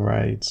running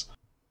raids.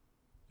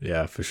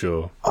 Yeah, for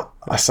sure.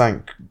 I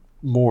sank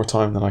more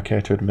time than I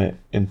care to admit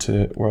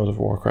into World of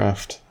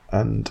Warcraft,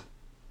 and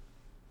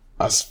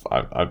I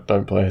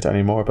don't play it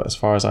anymore, but as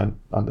far as I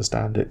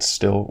understand, it's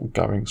still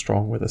going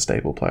strong with a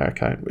stable player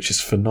count, which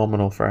is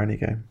phenomenal for any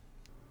game.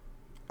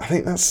 I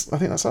think that's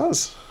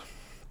us.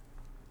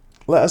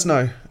 Let us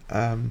know.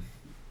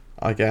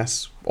 I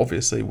guess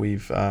obviously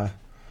we've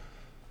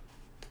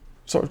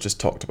sort of just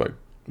talked about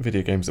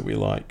video games that we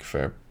like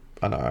for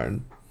an hour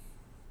and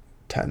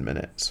 10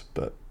 minutes,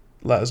 but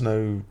let us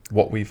know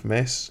what we've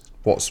missed.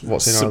 What's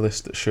in our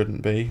list that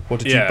shouldn't be? What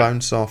did you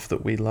bounce off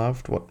that we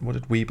loved? What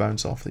did we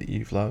bounce off that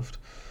you've loved?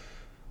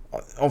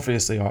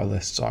 Obviously, our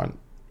lists aren't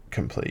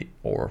complete,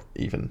 or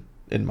even,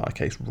 in my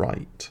case,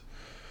 right.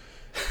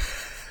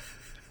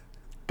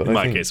 But in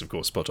my case, of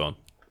course, spot on.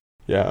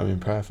 Yeah, I mean,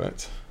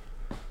 perfect.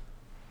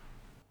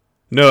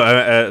 No,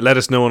 let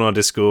us know on our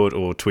Discord,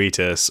 or tweet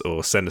us,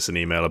 or send us an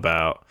email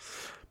about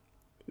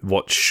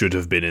what should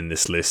have been in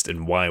this list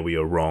and why we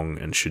are wrong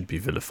and should be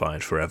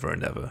vilified forever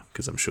and ever,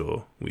 because I'm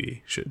sure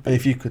we should be.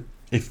 And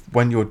if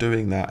when you're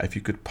doing that, if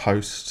you could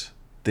post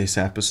this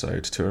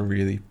episode to a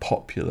really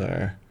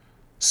popular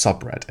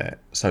subreddit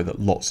so that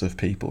lots of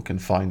people can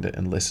find it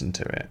and listen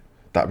to it,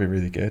 that'd be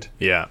really good.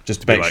 Yeah,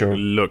 just to make sure.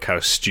 Look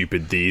how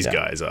stupid these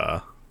guys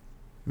are.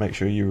 Make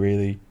sure you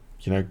really,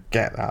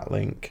 get that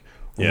link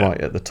right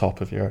at the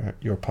top of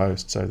your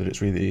post so that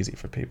it's really easy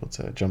for people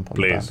to jump on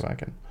the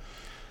bandwagon.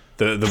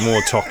 The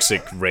more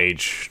toxic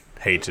rage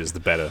haters, the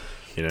better.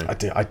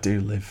 I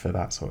do live for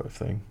that sort of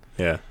thing.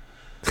 Yeah.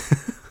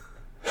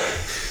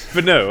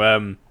 But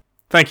no,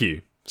 thank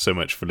you so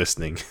much for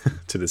listening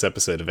to this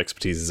episode of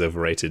Expertise is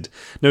Overrated.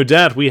 No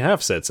doubt we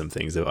have said some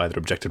things that are either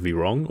objectively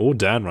wrong or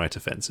downright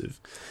offensive.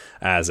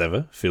 As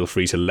ever, feel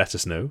free to let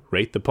us know,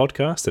 rate the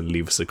podcast and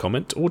leave us a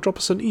comment, or drop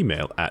us an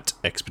email at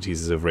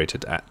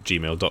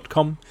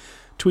expertiseisoverrated@gmail.com,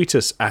 tweet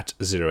us at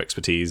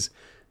ZeroExpertise,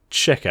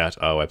 check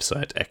out our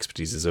website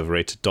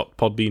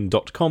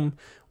expertiseisoverrated.podbean.com,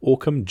 or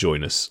come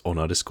join us on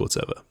our Discord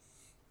server.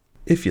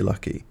 If you're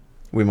lucky,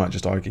 we might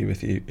just argue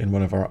with you in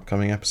one of our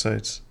upcoming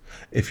episodes.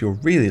 If you're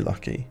really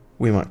lucky,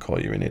 we might call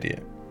you an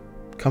idiot.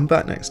 Come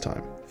back next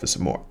time for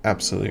some more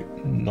absolute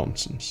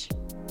nonsense.